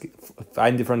audience,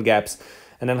 find different gaps,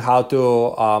 and then how to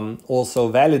also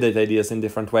validate ideas in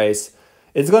different ways.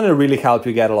 It's going to really help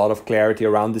you get a lot of clarity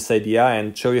around this idea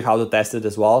and show you how to test it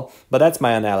as well. But that's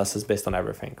my analysis based on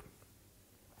everything.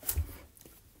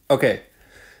 Okay.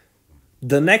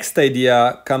 The next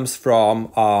idea comes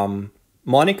from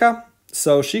Monica.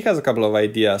 So she has a couple of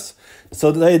ideas.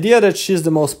 So the idea that she's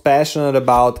the most passionate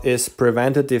about is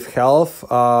preventative health.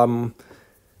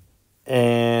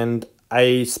 And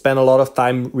I spent a lot of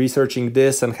time researching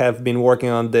this and have been working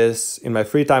on this in my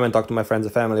free time and talk to my friends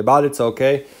and family about it. So,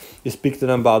 okay, you speak to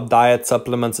them about diet,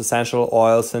 supplements, essential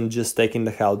oils, and just taking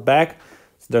the health back.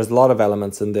 So there's a lot of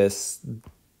elements in this.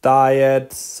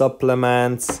 Diet,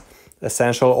 supplements,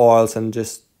 essential oils, and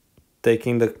just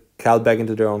taking the health back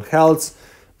into their own health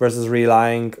versus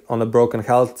relying on a broken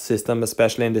health system,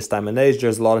 especially in this time and age.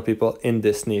 There's a lot of people in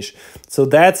this niche. So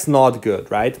that's not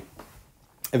good, right?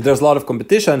 If there's a lot of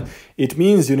competition, it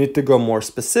means you need to go more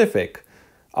specific.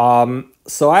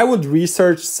 So I would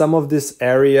research some of these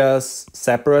areas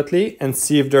separately and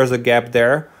see if there's a gap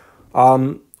there.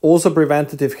 Also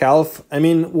preventative health. I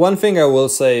mean, one thing I will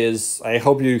say is I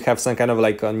hope you have some kind of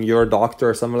like on your doctor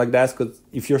or something like that, because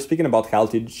if you're speaking about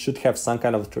health, you should have some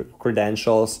kind of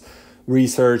credentials,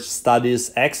 research,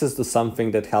 studies, access to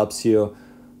something that helps you,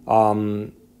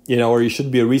 or you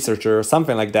should be a researcher or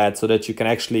something like that so that you can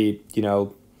actually,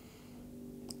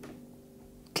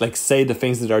 like say the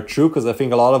things that are true, because I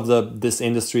think a lot of this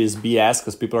industry is BS,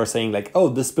 because people are saying like, oh,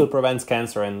 this pill prevents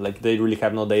cancer, and like they really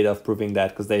have no data of proving that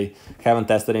because they haven't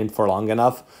tested it for long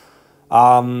enough.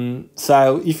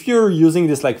 So if you're using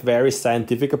this like very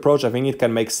scientific approach, I think it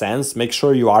can make sense. Make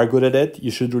sure you are good at it.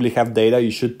 You should really have data. You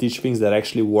should teach things that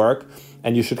actually work,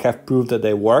 and you should have proof that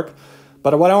they work.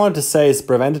 But what I wanted to say is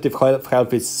preventative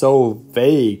health is so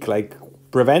vague. Like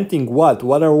preventing what?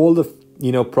 What are all the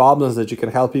problems that you can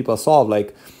help people solve?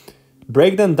 Like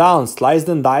break them down, slice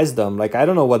them, dice them. Like I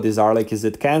don't know what these are. Like is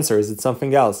it cancer? Is it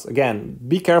something else? Again,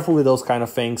 be careful with those kind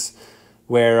of things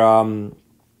where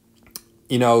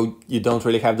you don't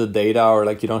really have the data, or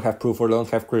like you don't have proof or don't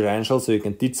have credentials, so you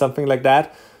can teach something like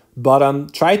that.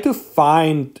 But try to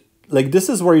find, like this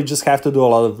is where you just have to do a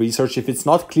lot of research. If it's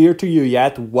not clear to you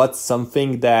yet what's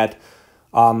something that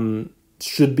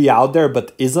should be out there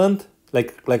but isn't,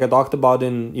 like I talked about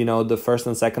in the first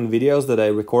and second videos that I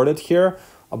recorded here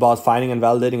about finding and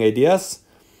validating ideas.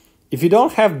 If you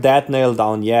don't have that nailed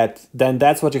down yet, then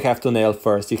that's what you have to nail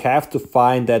first. You have to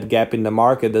find that gap in the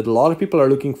market that a lot of people are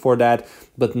looking for that,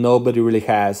 but nobody really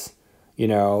has,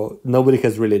 nobody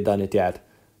has really done it yet.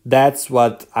 That's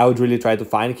what I would really try to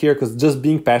find here, because just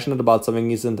being passionate about something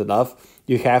isn't enough.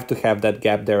 You have to have that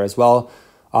gap there as well.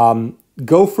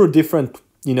 Go through different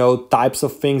types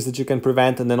of things that you can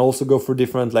prevent, and then also go for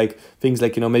different things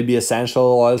like maybe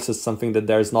essential oils is something that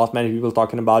there's not many people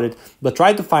talking about it, but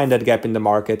try to find that gap in the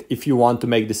market if you want to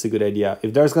make this a good idea.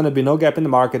 If there's going to be no gap in the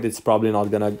market, it's probably not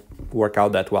going to work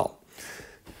out that well.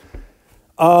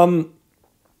 So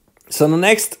the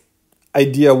next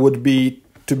idea would be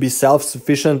to be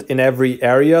self-sufficient in every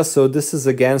area. So this is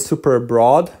again super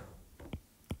broad.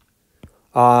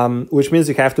 Which means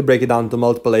you have to break it down to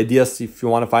multiple ideas if you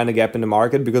want to find a gap in the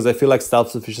market, because I feel like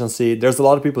self-sufficiency, there's a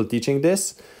lot of people teaching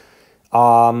this.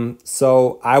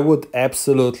 So I would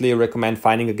absolutely recommend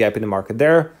finding a gap in the market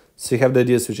there. So you have the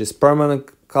ideas, which is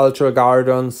permanent culture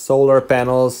gardens, solar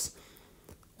panels,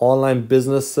 online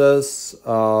businesses,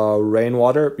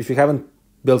 rainwater. If you haven't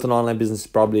built an online business,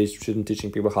 you probably shouldn't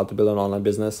teaching people how to build an online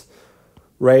business.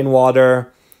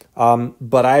 Rainwater,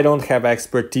 but I don't have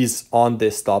expertise on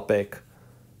this topic.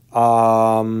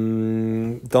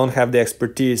 Don't have the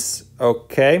expertise.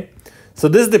 Okay, so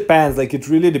this depends. Like it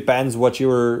really depends what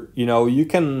you're. You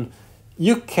can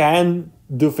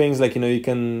do things like you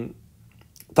can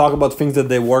talk about things that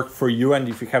they work for you, and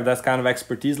if you have that kind of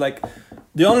expertise, like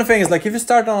the only thing is like if you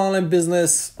start an online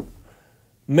business,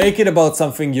 make it about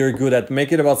something you're good at,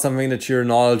 make it about something that you're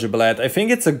knowledgeable at. I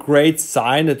think it's a great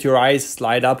sign that your eyes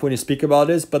light up when you speak about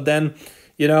this, but then,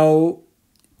 you know,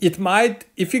 it might,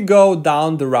 if you go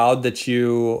down the route that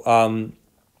you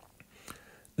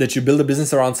build a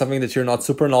business around something that you're not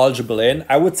super knowledgeable in,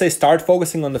 I would say start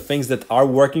focusing on the things that are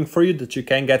working for you, that you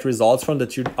can get results from,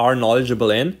 that you are knowledgeable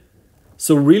in.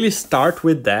 So really start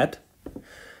with that.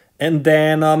 And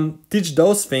then teach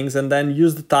those things, and then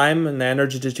use the time and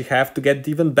energy that you have to get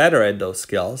even better at those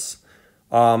skills.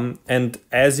 And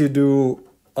as you do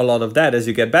a lot of that, as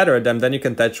you get better at them, then you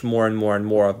can touch more and more and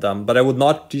more of them. But I would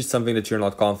not teach something that you're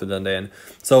not confident in.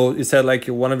 So you said like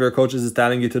one of your coaches is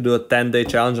telling you to do a 10-day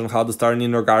challenge on how to start an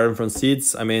indoor garden from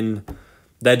seeds. I mean,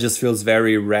 that just feels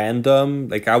very random.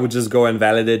 Like I would just go and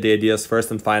validate the ideas first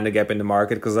and find a gap in the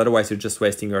market, because otherwise you're just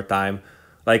wasting your time.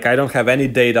 Like I don't have any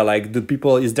data, like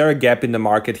is there a gap in the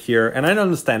market here? And I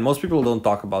understand most people don't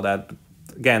talk about that.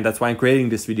 Again, that's why I'm creating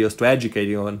these videos, to educate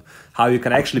you on how you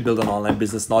can actually build an online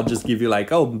business, not just give you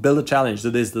like, oh, build a challenge,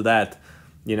 do this, do that.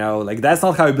 You know, like that's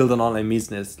not how you build an online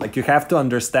business. Like you have to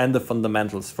understand the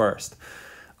fundamentals first.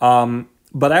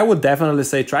 But I would definitely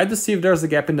say, try to see if there's a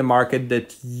gap in the market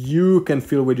that you can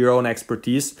fill with your own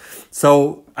expertise.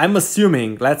 So I'm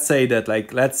assuming, let's say,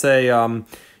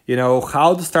 you know,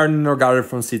 how to start an indoor garden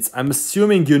from seeds. I'm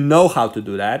assuming you know how to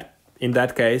do that. In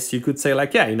that case, you could say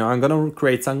like, yeah, you know, I'm going to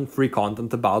create some free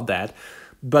content about that.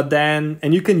 But then,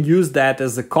 and you can use that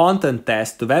as a content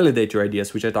test to validate your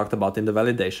ideas, which I talked about in the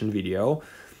validation video.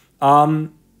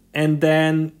 And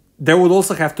then there would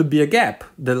also have to be a gap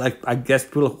that, like, I guess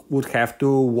people would have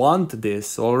to want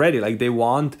this already. Like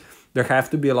there have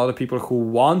to be a lot of people who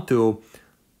want to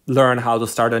learn how to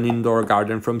start an indoor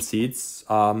garden from seeds.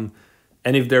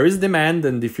 And if there is demand,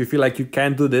 and if you feel like you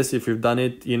can do this, if you've done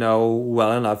it, you know,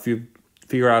 well enough, you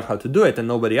figure out how to do it and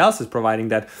nobody else is providing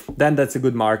that, then that's a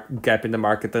good gap in the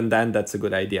market, and then that's a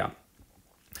good idea.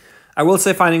 I will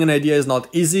say finding an idea is not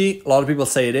easy. A lot of people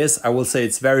say it is. I will say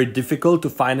it's very difficult to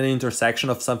find an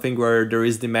intersection of something where there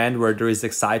is demand, where there is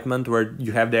excitement, where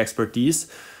you have the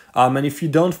expertise. And if you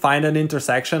don't find an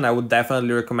intersection, I would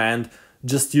definitely recommend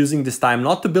just using this time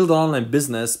not to build an online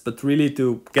business, but really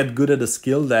to get good at a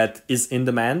skill that is in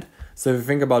demand. So if you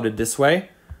think about it this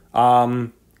way,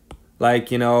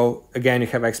 like, you know, again, you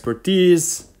have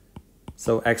expertise,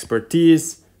 so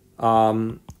expertise,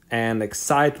 and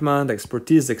excitement,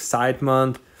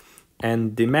 excitement,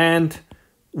 and demand.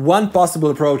 One possible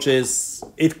approach is,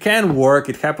 it can work,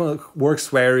 works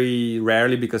very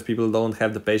rarely because people don't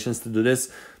have the patience to do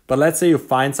this. But let's say you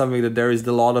find something that there is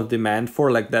a lot of demand for,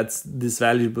 like that's this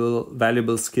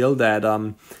valuable skill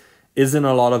that is in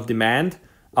a lot of demand,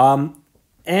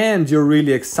 and you're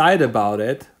really excited about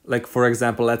it. Like, for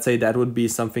example, let's say that would be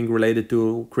something related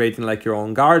to creating like your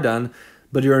own garden,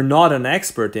 but you're not an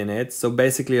expert in it. So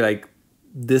basically, like,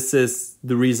 this is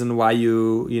the reason why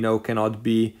you know, cannot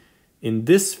be in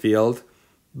this field,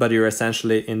 but you're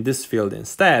essentially in this field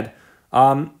instead.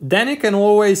 Then you can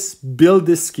always build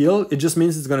this skill. It just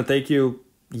means it's going to take you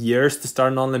years to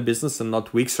start an online business and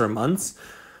not weeks or months.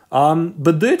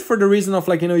 But do it for the reason of,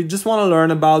 like, you know, you just want to learn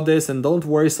about this and don't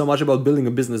worry so much about building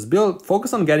a business.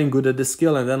 Focus on getting good at this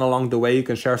skill, and then along the way you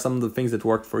can share some of the things that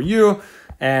worked for you,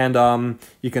 and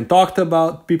you can talk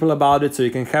to people about it, so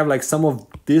you can have like some of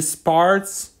these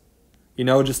parts, you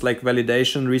know, just like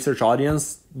validation, research,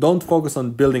 audience. Don't focus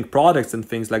on building products and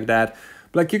things like that.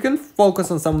 Like, you can focus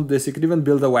on some of this. You could even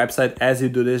build a website as you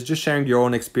do this, just sharing your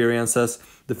own experiences,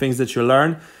 the things that you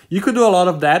learn. You could do a lot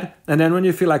of that. And then when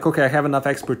you feel like, okay, I have enough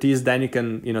expertise, then you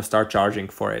can, you know, start charging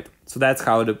for it. So that's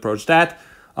how I'd approach that.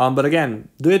 But again,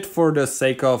 do it for the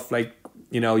sake of, like,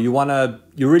 you know,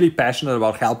 you're really passionate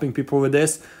about helping people with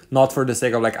this, not for the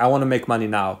sake of like, I want to make money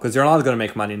now, because you're not going to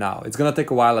make money now. It's going to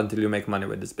take a while until you make money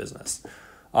with this business.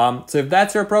 So if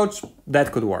that's your approach,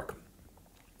 that could work.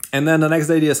 And then the next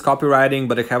idea is copywriting,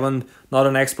 but I'm not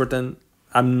an expert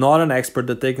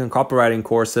at taking copywriting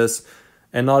courses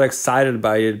and not excited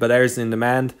by it, but there is in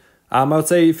demand. I would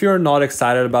say if you're not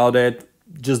excited about it,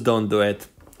 just don't do it,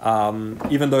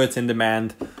 even though it's in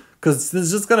demand, because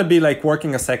it's just gonna be like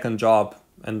working a second job.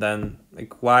 And then,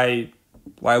 like, why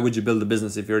would you build a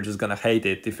business if you're just gonna hate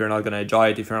it, if you're not gonna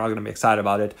enjoy it, if you're not gonna be excited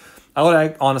about it? I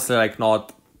would honestly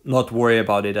not worry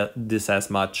about this as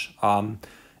much.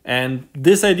 And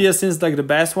this idea seems like the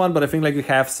best one, but I think like you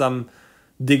have some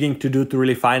digging to do to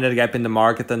really find that gap in the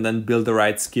market and then build the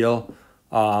right skill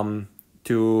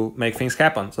to make things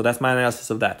happen. So that's my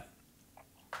analysis of that.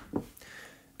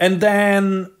 And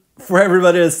then for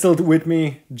everybody that's still with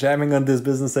me jamming on these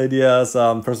business ideas,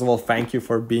 first of all, thank you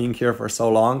for being here for so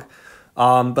long.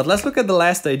 But let's look at the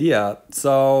last idea.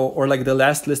 Or like the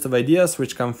last list of ideas,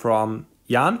 which come from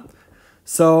Jan.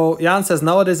 So Jan says,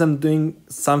 nowadays I'm doing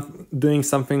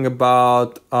something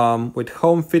about with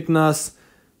home fitness,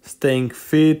 staying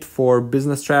fit for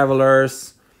business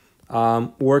travelers,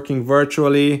 working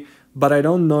virtually, but I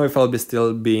don't know if I'll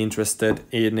still be interested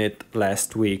in it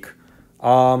last week.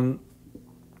 Know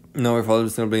if I'll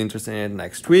still be interested in it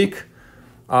next week.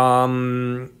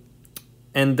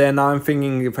 And then now I'm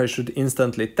thinking if I should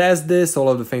instantly test this, all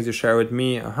of the things you share with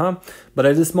me. But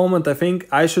at this moment, I think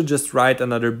I should just write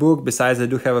another book. Besides, I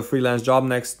do have a freelance job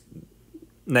next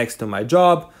to my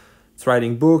job. It's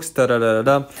writing books,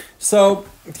 So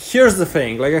here's the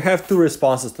thing, like I have two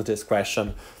responses to this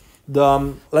question.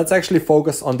 Let's actually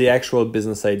focus on the actual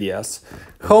business ideas.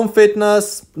 Home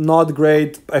fitness, not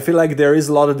great. I feel like there is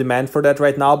a lot of demand for that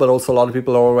right now, but also a lot of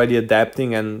people are already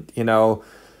adapting and,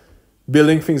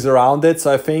 building things around it.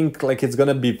 So I think like it's going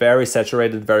to be very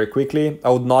saturated very quickly. I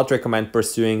would not recommend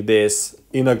pursuing this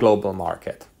in a global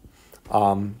market.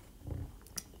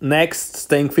 Next,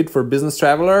 staying fit for business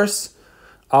travelers.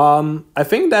 I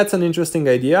think that's an interesting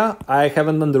idea. I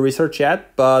haven't done the research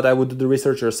yet, but I would do the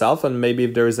research yourself, and maybe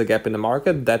if there is a gap in the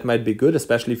market, that might be good,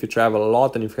 especially if you travel a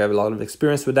lot and if you have a lot of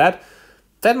experience with that.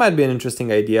 That might be an interesting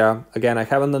idea. Again, I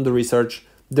haven't done the research.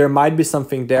 There might be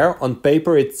something there. On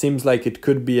paper, it seems like it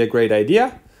could be a great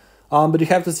idea, but you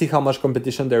have to see how much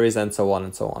competition there is and so on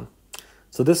and so on.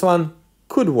 So this one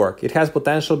could work. It has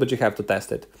potential, but you have to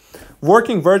test it.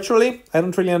 Working virtually, I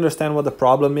don't really understand what the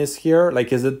problem is here.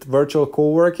 Like, is it virtual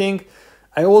co-working?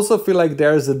 I also feel like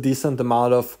there's a decent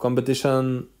amount of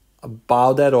competition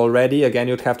about that already. Again,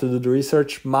 you'd have to do the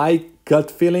research. My gut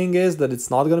feeling is that it's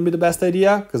not going to be the best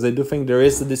idea because I do think there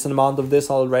is a decent amount of this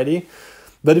already.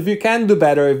 But if you can do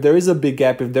better, if there is a big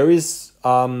gap, if there is,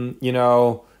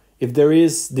 if there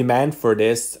is demand for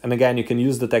this, and again, you can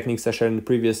use the techniques I shared in the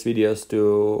previous videos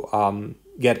to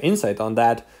get insight on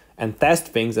that and test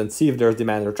things and see if there's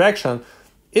demand or traction,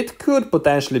 it could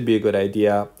potentially be a good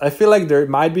idea. I feel like there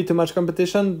might be too much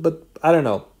competition, but I don't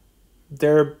know.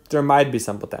 There might be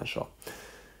some potential.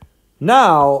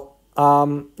 Now,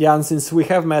 and since we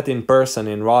have met in person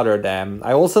in Rotterdam,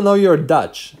 I also know you're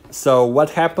Dutch. So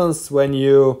what happens when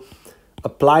you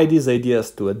apply these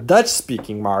ideas to a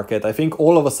Dutch-speaking market? I think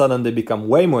all of a sudden they become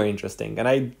way more interesting. And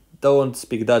I don't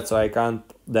speak Dutch, so I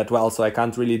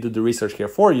can't really do the research here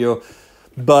for you.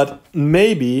 But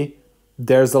maybe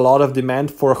there's a lot of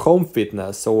demand for home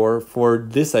fitness or for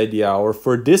this idea or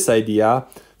for this idea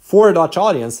for a Dutch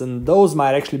audience, and those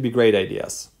might actually be great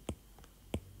ideas.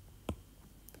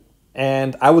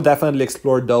 And I would definitely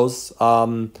explore those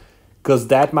because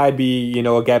that might be,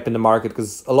 a gap in the market,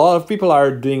 because a lot of people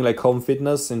are doing like home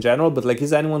fitness in general, but like,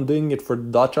 is anyone doing it for the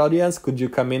Dutch audience? Could you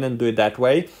come in and do it that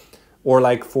way? Or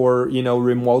like for,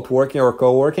 remote working or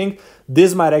co-working?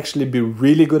 This might actually be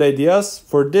really good ideas.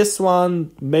 For this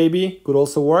one, maybe could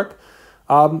also work.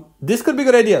 This could be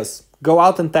good ideas. Go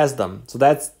out and test them. So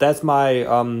that's my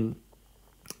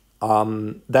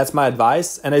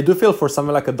advice. And I do feel for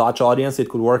something like a Dutch audience, it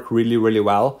could work really, really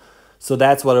well. So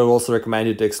that's what I would also recommend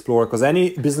you to explore, because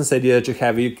any business idea that you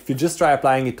have, if you just try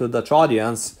applying it to a Dutch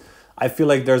audience, I feel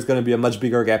like there's going to be a much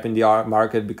bigger gap in the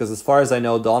market, because as far as I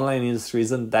know, the online industry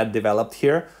isn't that developed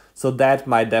here. So that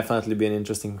might definitely be an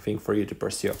interesting thing for you to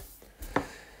pursue.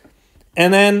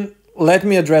 And then let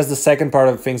me address the second part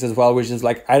of things as well, which is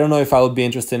like, I don't know if I will be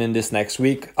interested in this next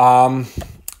week.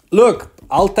 Look,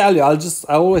 I'll tell you,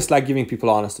 I always like giving people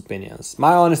honest opinions.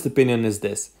 My honest opinion is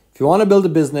this: if you want to build a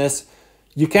business,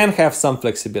 you can have some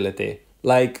flexibility.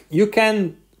 Like, you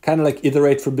can kind of like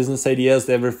iterate for business ideas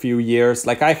every few years,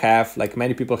 like I have, like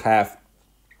many people have.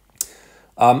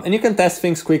 And you can test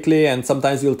things quickly, and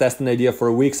sometimes you'll test an idea for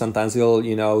a week, sometimes you'll,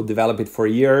 develop it for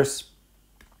years.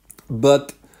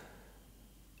 But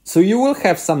so you will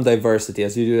have some diversity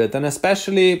as you do that. And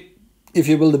especially if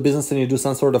you build a business and you do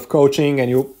some sort of coaching and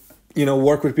you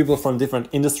work with people from different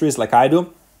industries like I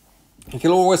do, you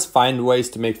can always find ways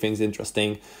to make things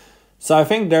interesting. So I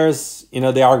think there's,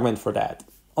 the argument for that.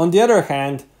 On the other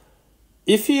hand,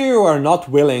 if you are not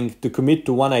willing to commit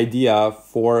to one idea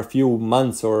for a few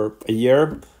months or a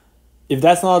year, if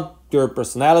that's not your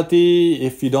personality,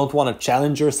 if you don't want to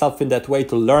challenge yourself in that way,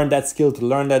 to learn that skill, to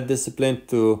learn that discipline,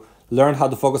 to learn how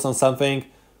to focus on something,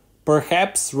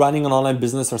 perhaps running an online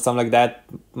business or something like that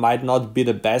might not be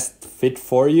the best fit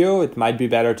for you. It might be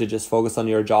better to just focus on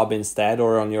your job instead,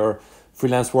 or on your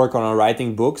freelance work, or on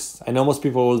writing books. I know most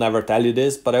people will never tell you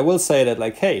this, but I will say that,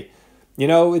 like, hey,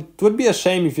 it would be a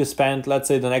shame if you spent, let's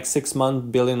say, the next 6 months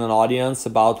building an audience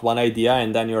about one idea,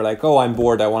 and then you're like, oh, I'm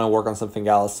bored, I want to work on something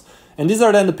else. And these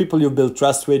are then the people you build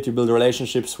trust with, you build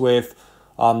relationships with,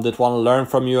 that want to learn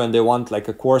from you and they want like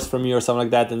a course from you or something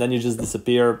like that, and then you just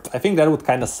disappear. I think that would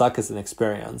kind of suck as an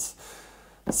experience.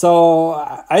 So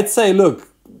I'd say, look,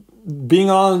 being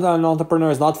an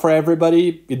entrepreneur is not for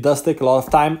everybody. It does take a lot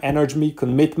of time, energy,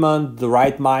 commitment, the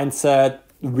right mindset,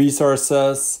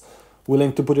 resources,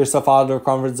 willing to put yourself out of your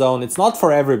comfort zone. It's not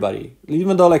for everybody.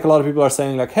 Even though like a lot of people are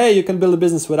saying like, hey, you can build a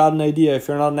business without an idea if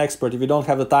you're not an expert, if you don't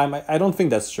have the time. I don't think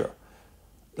that's true.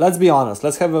 Let's be honest.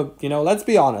 Let's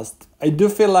be honest. I do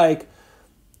feel like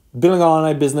building an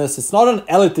online business, it's not an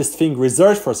elitist thing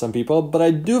reserved for some people, but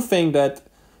I do think that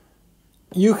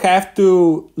you have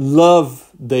to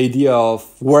love the idea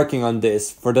of working on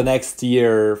this for the next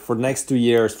year, for the next 2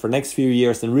 years, for the next few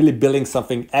years, and really building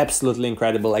something absolutely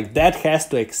incredible. Like that has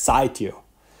to excite you.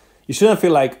 You shouldn't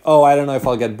feel like, oh, I don't know if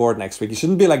I'll get bored next week. You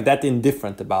shouldn't be like that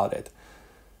indifferent about it.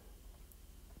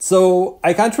 So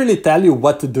I can't really tell you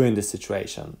what to do in this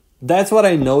situation. That's what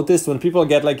I noticed when people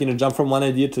get like, jump from one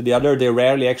idea to the other. They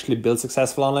rarely actually build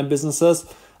successful online businesses.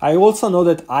 I also know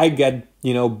that I get,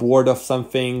 bored of some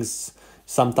things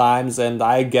sometimes, and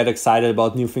I get excited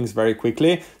about new things very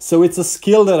quickly. So it's a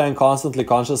skill that I'm constantly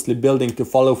consciously building to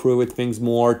follow through with things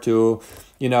more, to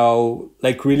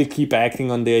like really keep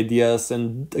acting on the ideas.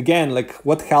 And again, like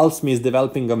what helps me is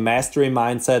developing a mastery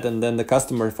mindset and then the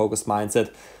customer focused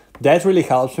mindset. That really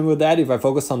helps me with that. If I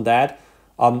focus on that,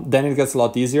 then it gets a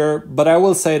lot easier. But I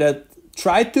will say that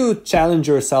try to challenge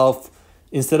yourself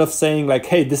instead of saying like,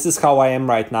 hey, this is how I am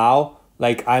right now.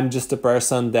 Like I'm just a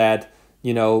person that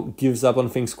gives up on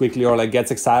things quickly, or like gets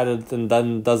excited and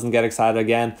then doesn't get excited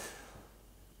again.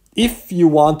 If you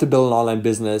want to build an online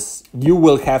business, you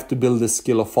will have to build the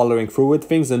skill of following through with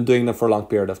things and doing them for a long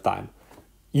period of time.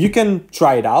 You can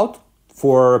try it out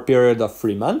for a period of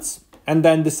 3 months and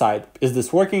then decide, is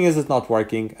this working? Is it not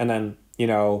working? And then,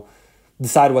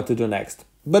 decide what to do next.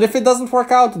 But if it doesn't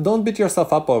work out, don't beat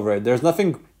yourself up over it. There's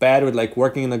nothing bad with like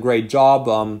working in a great job,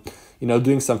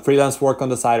 doing some freelance work on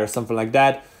the side or something like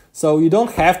that. So you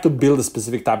don't have to build a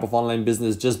specific type of online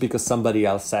business just because somebody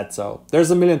else said so. There's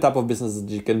a million type of businesses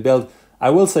that you can build. I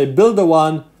will say build the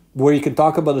one where you can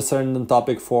talk about a certain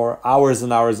topic for hours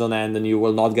and hours on end and you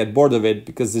will not get bored of it,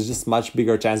 because there's just much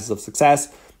bigger chances of success.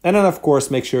 And then of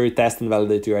course, make sure you test and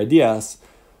validate your ideas.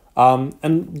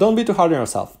 And don't be too hard on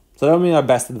yourself. So that would be my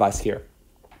best advice here.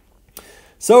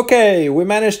 So, okay, we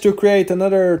managed to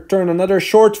turn another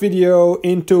short video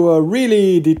into a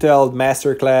really detailed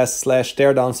masterclass /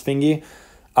 teardowns thingy.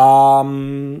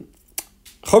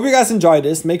 Hope you guys enjoyed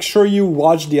this. Make sure you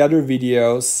watch the other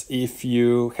videos if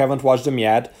you haven't watched them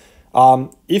yet.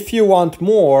 If you want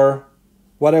more,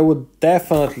 what I would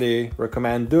definitely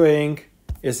recommend doing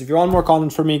is, if you want more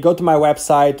content from me, go to my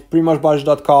website,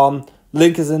 primožbodžić.com.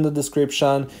 Link is in the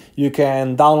description. You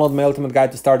can download my ultimate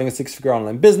guide to starting a 6-figure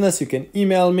online business. You can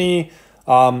email me,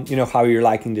 how you're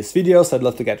liking these videos. I'd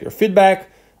love to get your feedback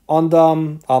on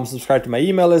them. Subscribe to my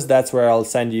email list. That's where I'll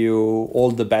send you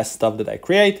all the best stuff that I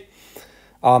create,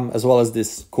 as well as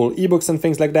these cool ebooks and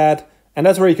things like that. And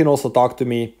that's where you can also talk to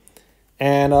me.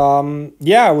 And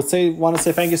yeah, I want to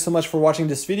say thank you so much for watching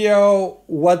this video.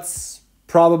 What's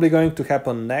probably going to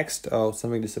happen next? Oh,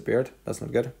 something disappeared. That's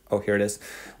not good. Oh, here it is.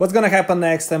 What's going to happen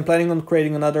next? I'm planning on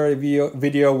creating another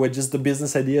video with just the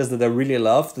business ideas that I really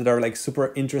love, that are like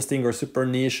super interesting or super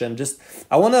niche, and just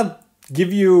I want to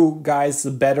give you guys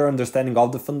a better understanding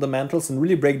of the fundamentals and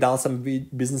really break down some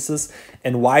businesses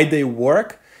and why they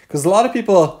work. Because a lot of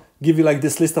people give you like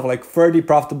this list of like 30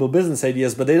 profitable business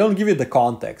ideas, but they don't give you the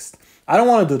context. I don't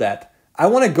want to do that. I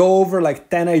want to go over like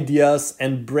 10 ideas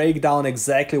and break down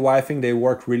exactly why I think they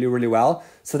work really, really well.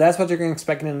 So that's what you can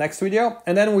expect in the next video.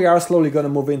 And then we are slowly going to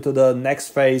move into the next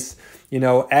phase,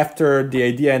 after the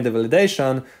idea and the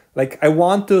validation. Like I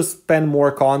want to spend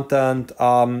more content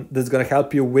that's going to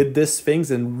help you with these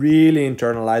things and really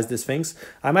internalize these things.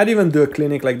 I might even do a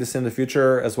clinic like this in the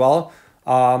future as well.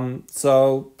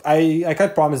 So I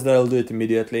can't promise that I'll do it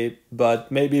immediately,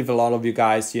 but maybe if a lot of you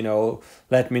guys,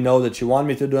 let me know that you want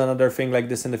me to do another thing like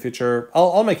this in the future,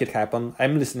 I'll make it happen.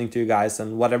 I'm listening to you guys,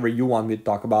 and whatever you want me to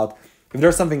talk about. If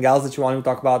there's something else that you want me to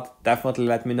talk about, definitely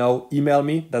let me know. Email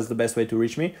me. That's the best way to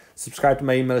reach me. Subscribe to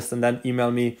my email list and then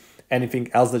email me anything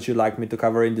else that you'd like me to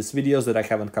cover in these videos that I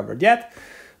haven't covered yet.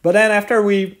 But then after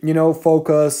we,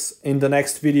 focus in the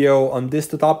next video on these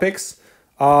two topics,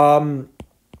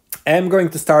 I'm going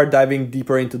to start diving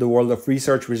deeper into the world of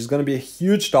research, which is going to be a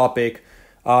huge topic.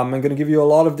 I'm going to give you a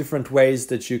lot of different ways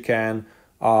that you can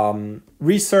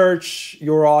research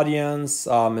your audience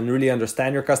and really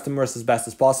understand your customers as best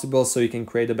as possible, so you can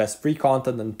create the best free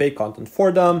content and paid content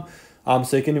for them.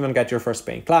 So you can even get your first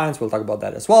paying clients. We'll talk about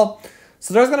that as well.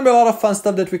 So there's gonna be a lot of fun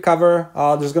stuff that we cover.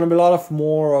 There's gonna be a lot of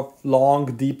more of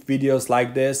long, deep videos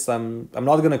like this. I'm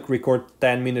not gonna record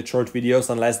 10-minute short videos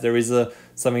unless there is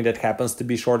something that happens to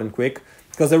be short and quick,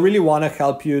 because I really wanna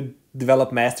help you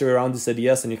develop mastery around these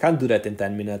ideas, and you can't do that in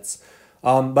 10 minutes.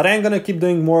 But I'm gonna keep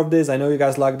doing more of this. I know you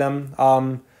guys like them.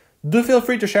 Do feel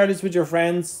free to share this with your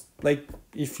friends, like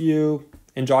if you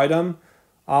enjoy them.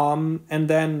 And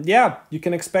then, yeah, you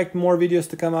can expect more videos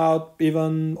to come out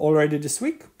even already this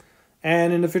week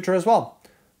and in the future as well.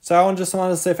 So I just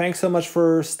want to say thanks so much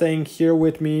for staying here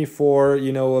with me for,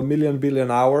 you know, a million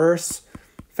billion hours.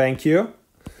 Thank you.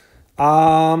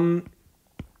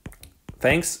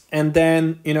 Thanks. And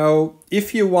then, you know,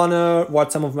 if you want to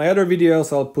watch some of my other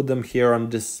videos, I'll put them here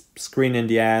on this screen in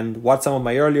the end. Watch some of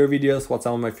my earlier videos, watch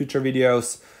some of my future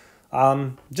videos.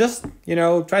 Just, you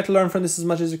know, try to learn from this as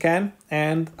much as you can,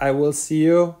 and I will see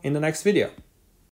you in the next video.